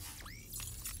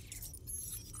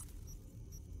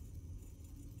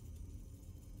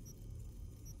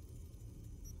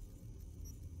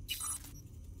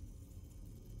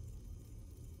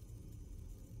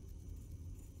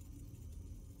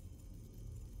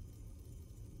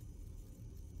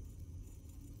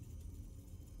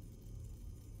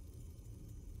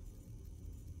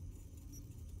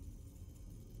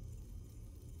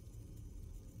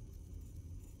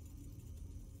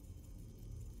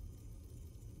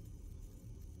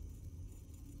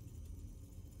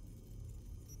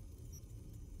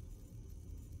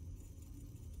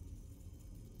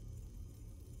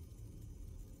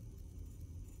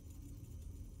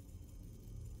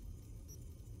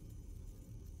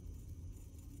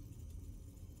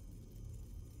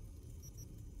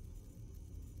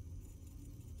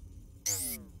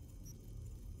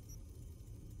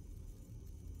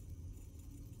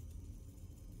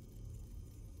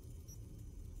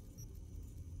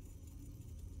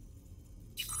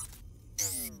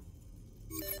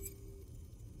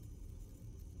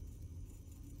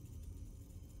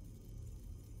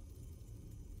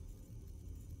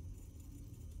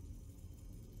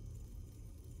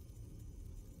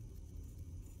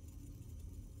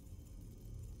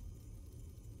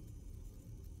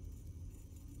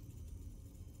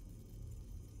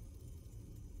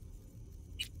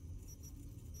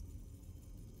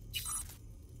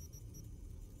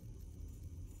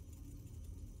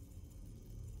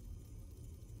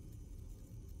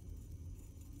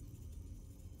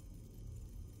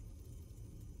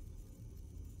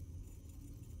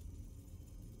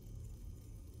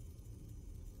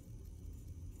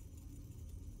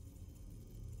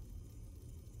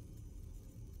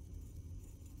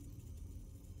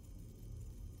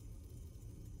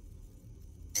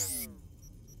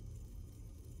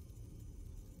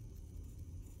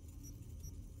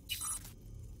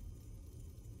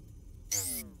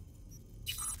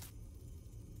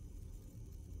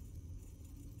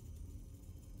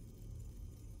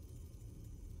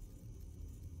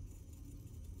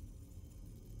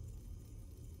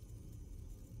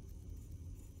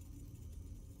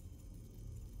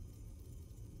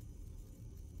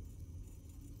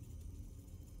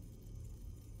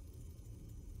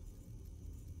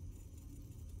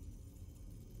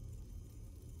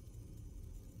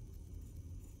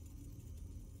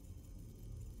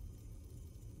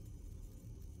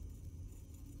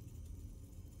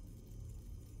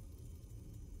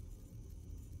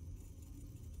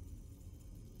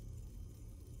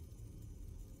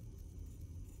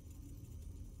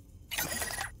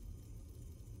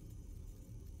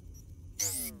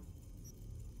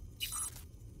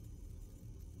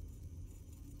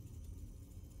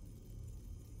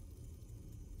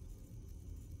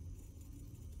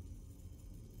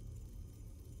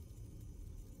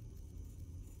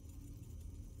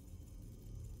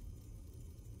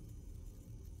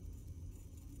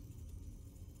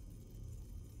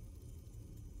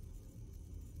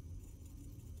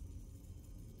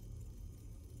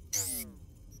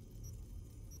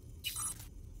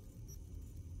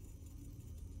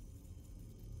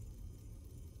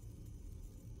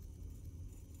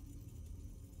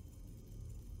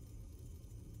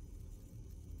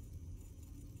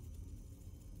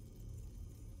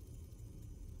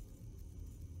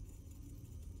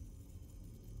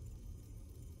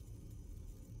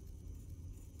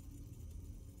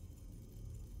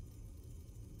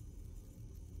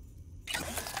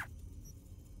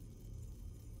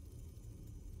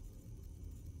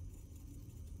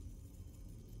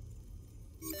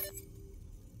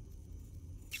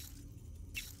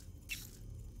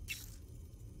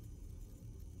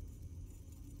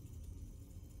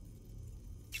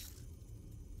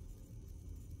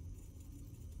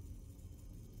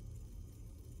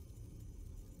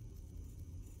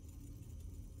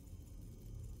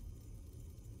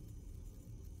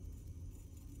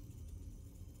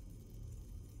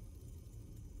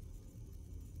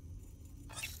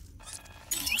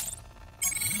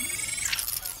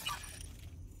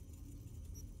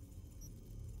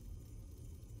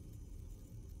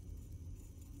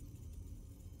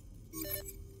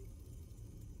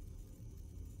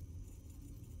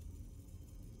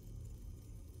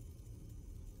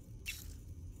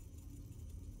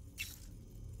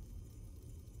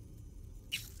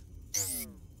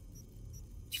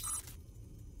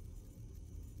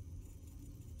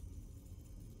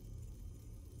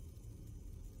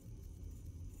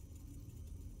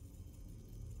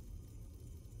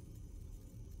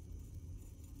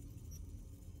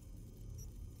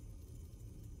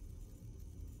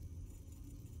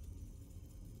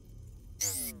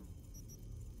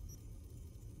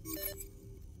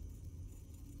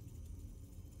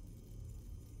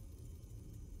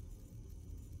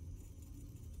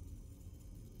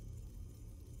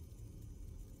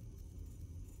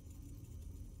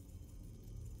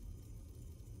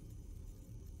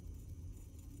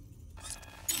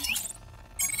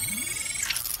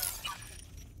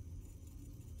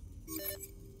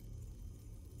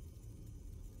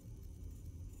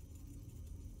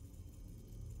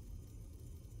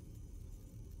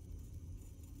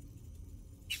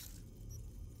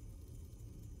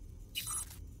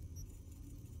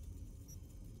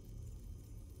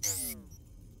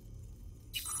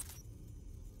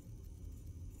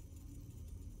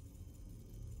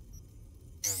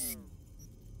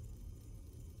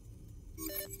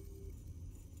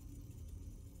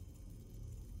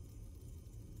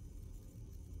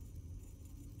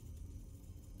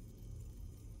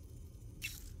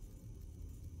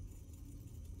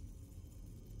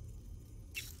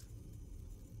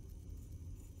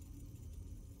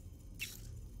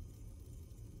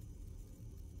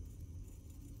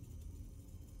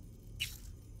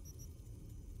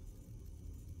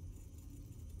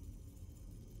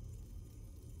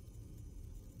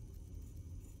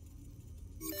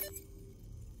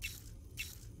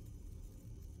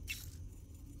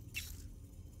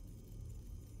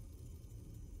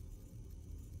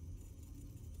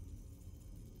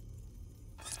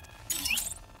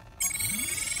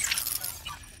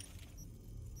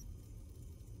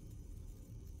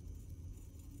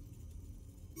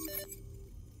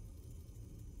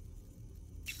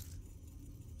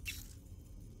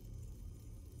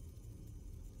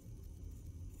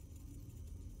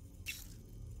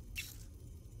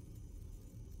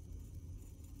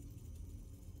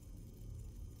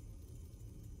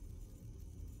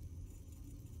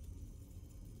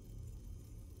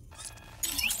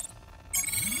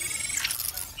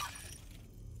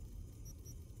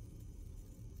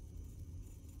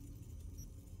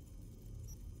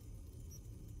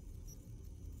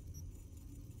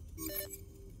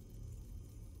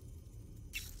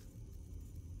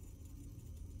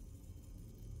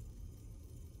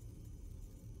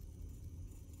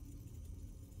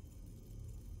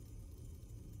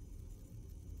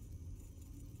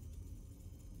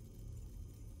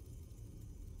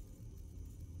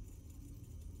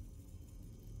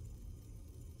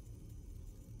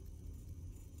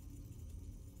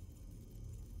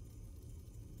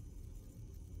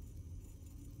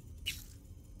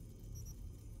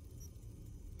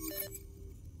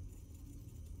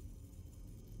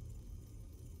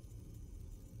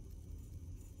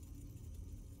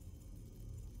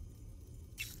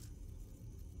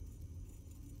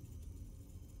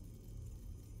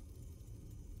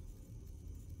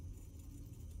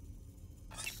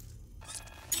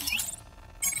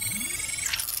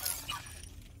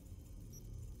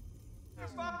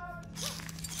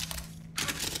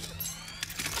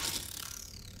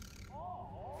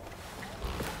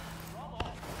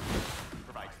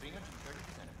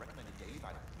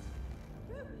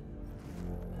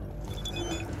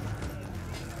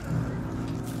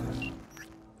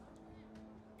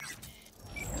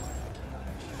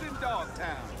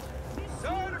 Dogtown.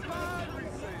 Certified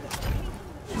resale.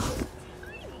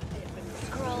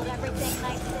 Scrolled everything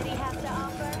Night City has to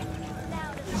offer.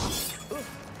 Now to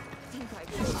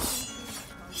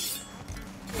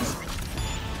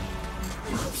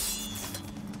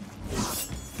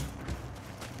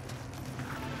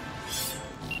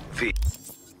V.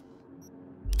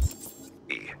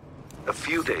 A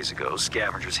few days ago,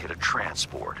 scavengers hit a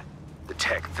transport. The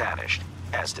tech vanished,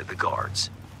 as did the guards.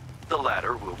 The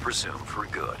latter we'll presume for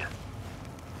good.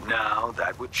 Now,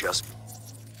 that would just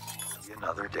be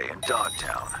another day in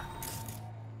Dogtown.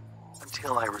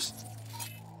 Until I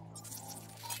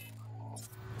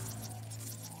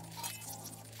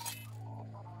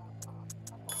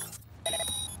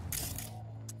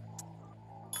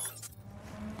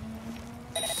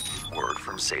word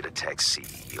from Zeta Tech's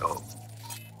CEO.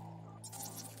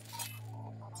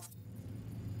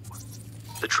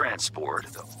 The transport,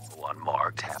 though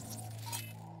unmarked, happened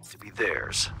to be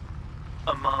theirs.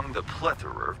 Among the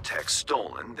plethora of tech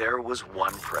stolen, there was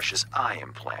one precious eye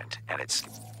implant and its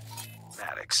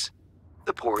schematics.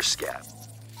 The poor scab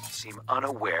seemed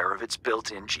unaware of its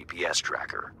built-in GPS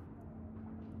tracker.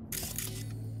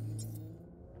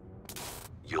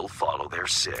 You'll follow their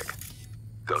sig.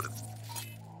 Go to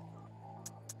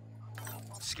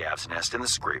Scab's nest in the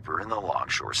scraper in the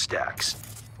Longshore Stacks.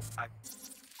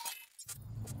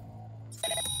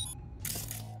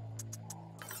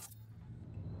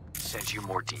 Send you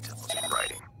more details in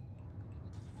writing.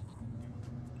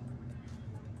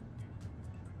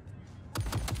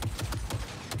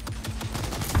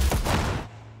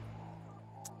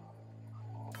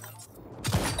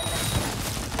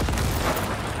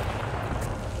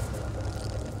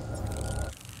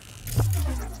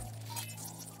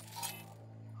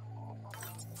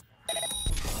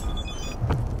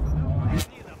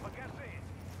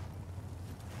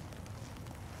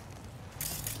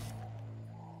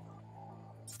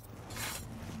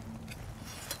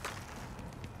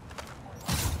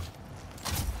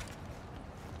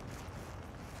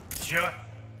 Sure.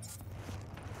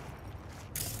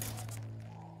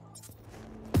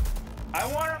 I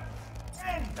want to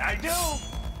end. I do.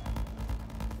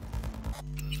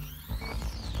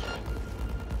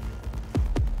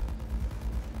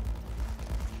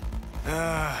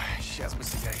 Сейчас мы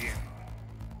себя here.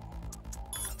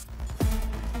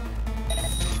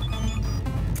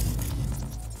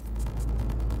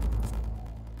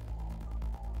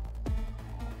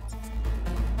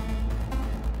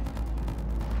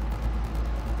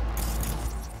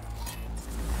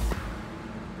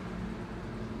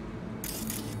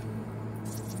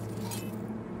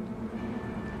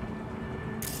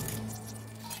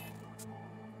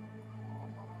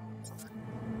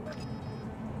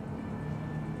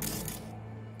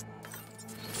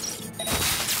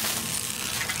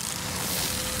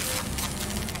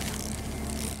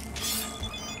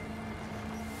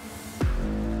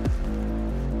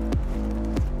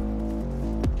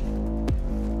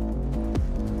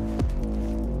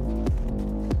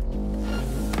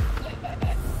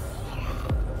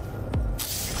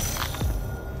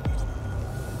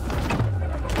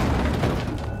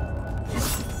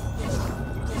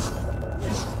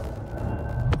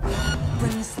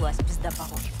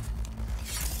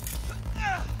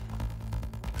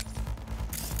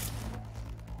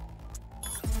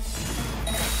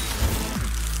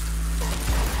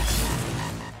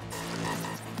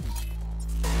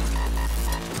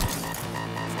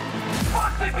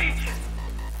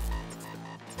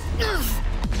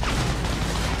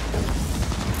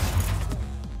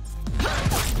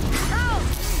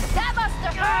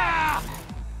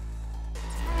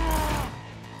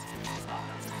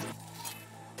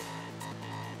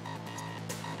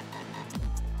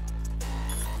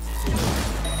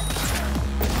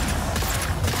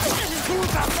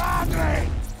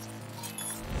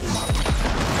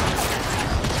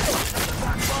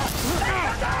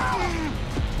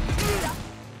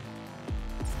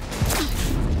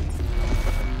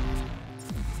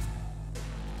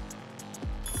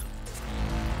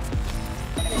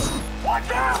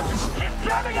 Watch out! He's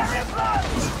jamming at his blood!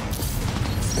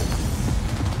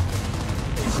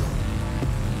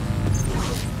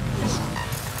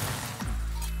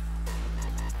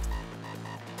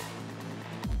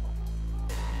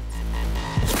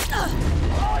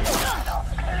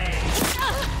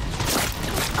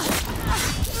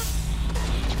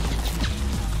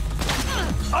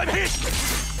 I'm hit!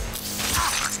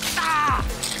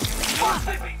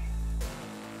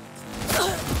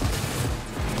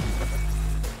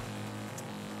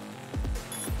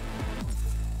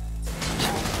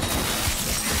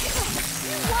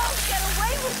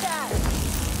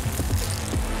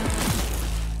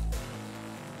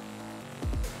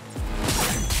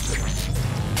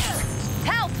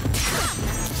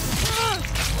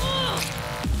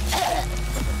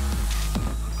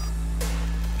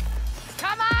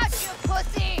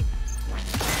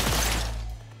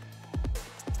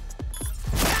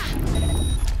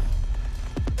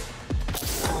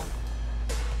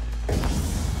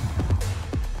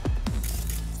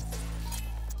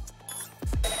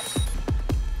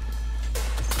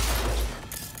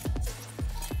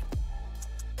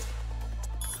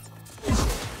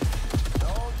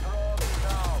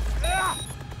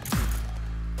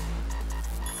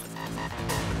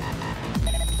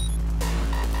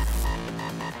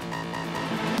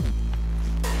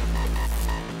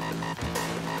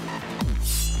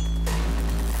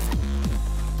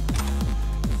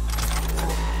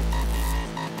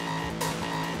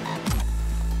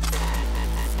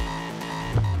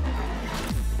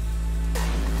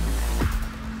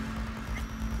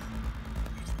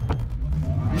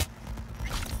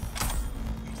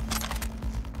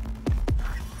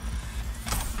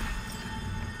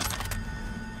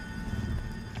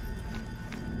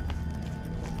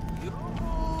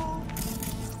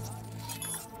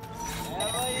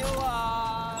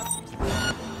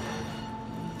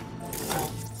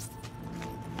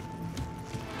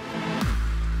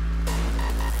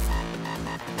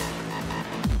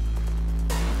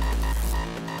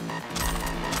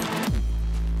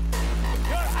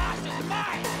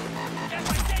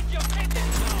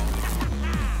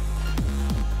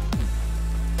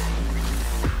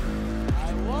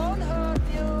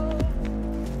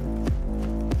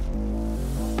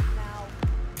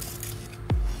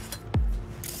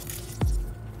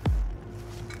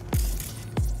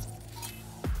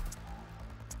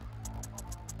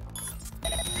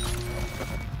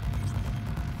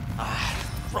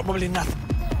 Probably not.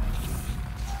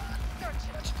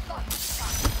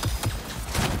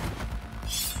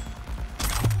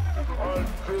 I'll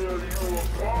tear you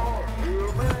apart, hear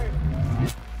me?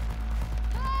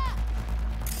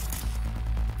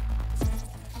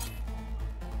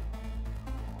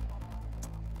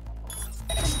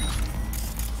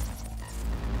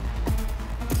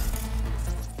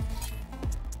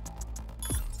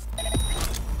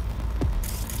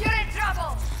 You're in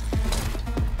trouble!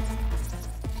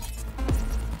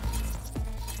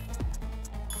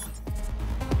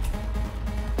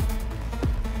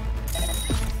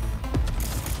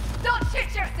 Don't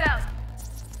shoot yourself!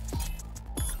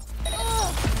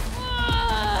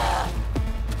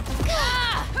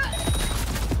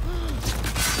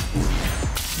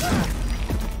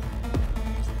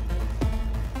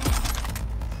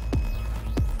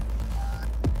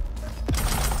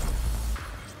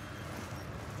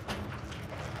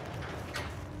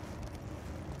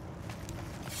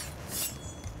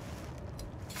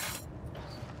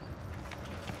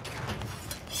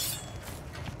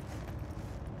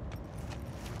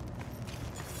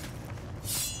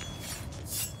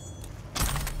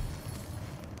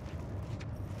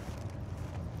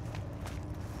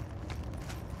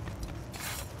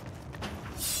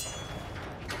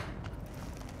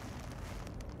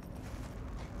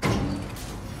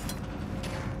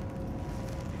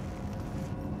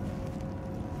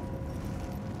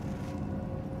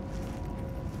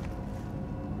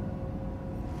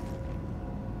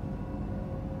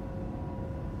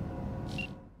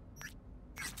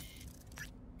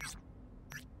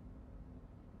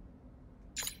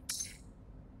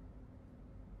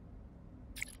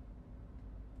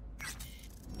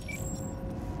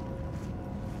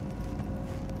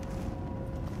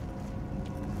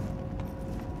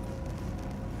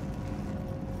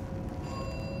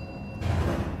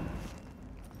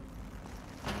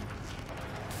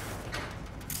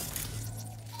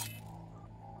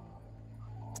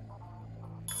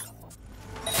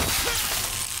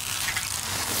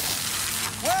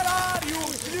 Where are you,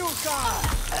 Luca?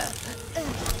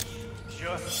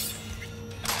 Just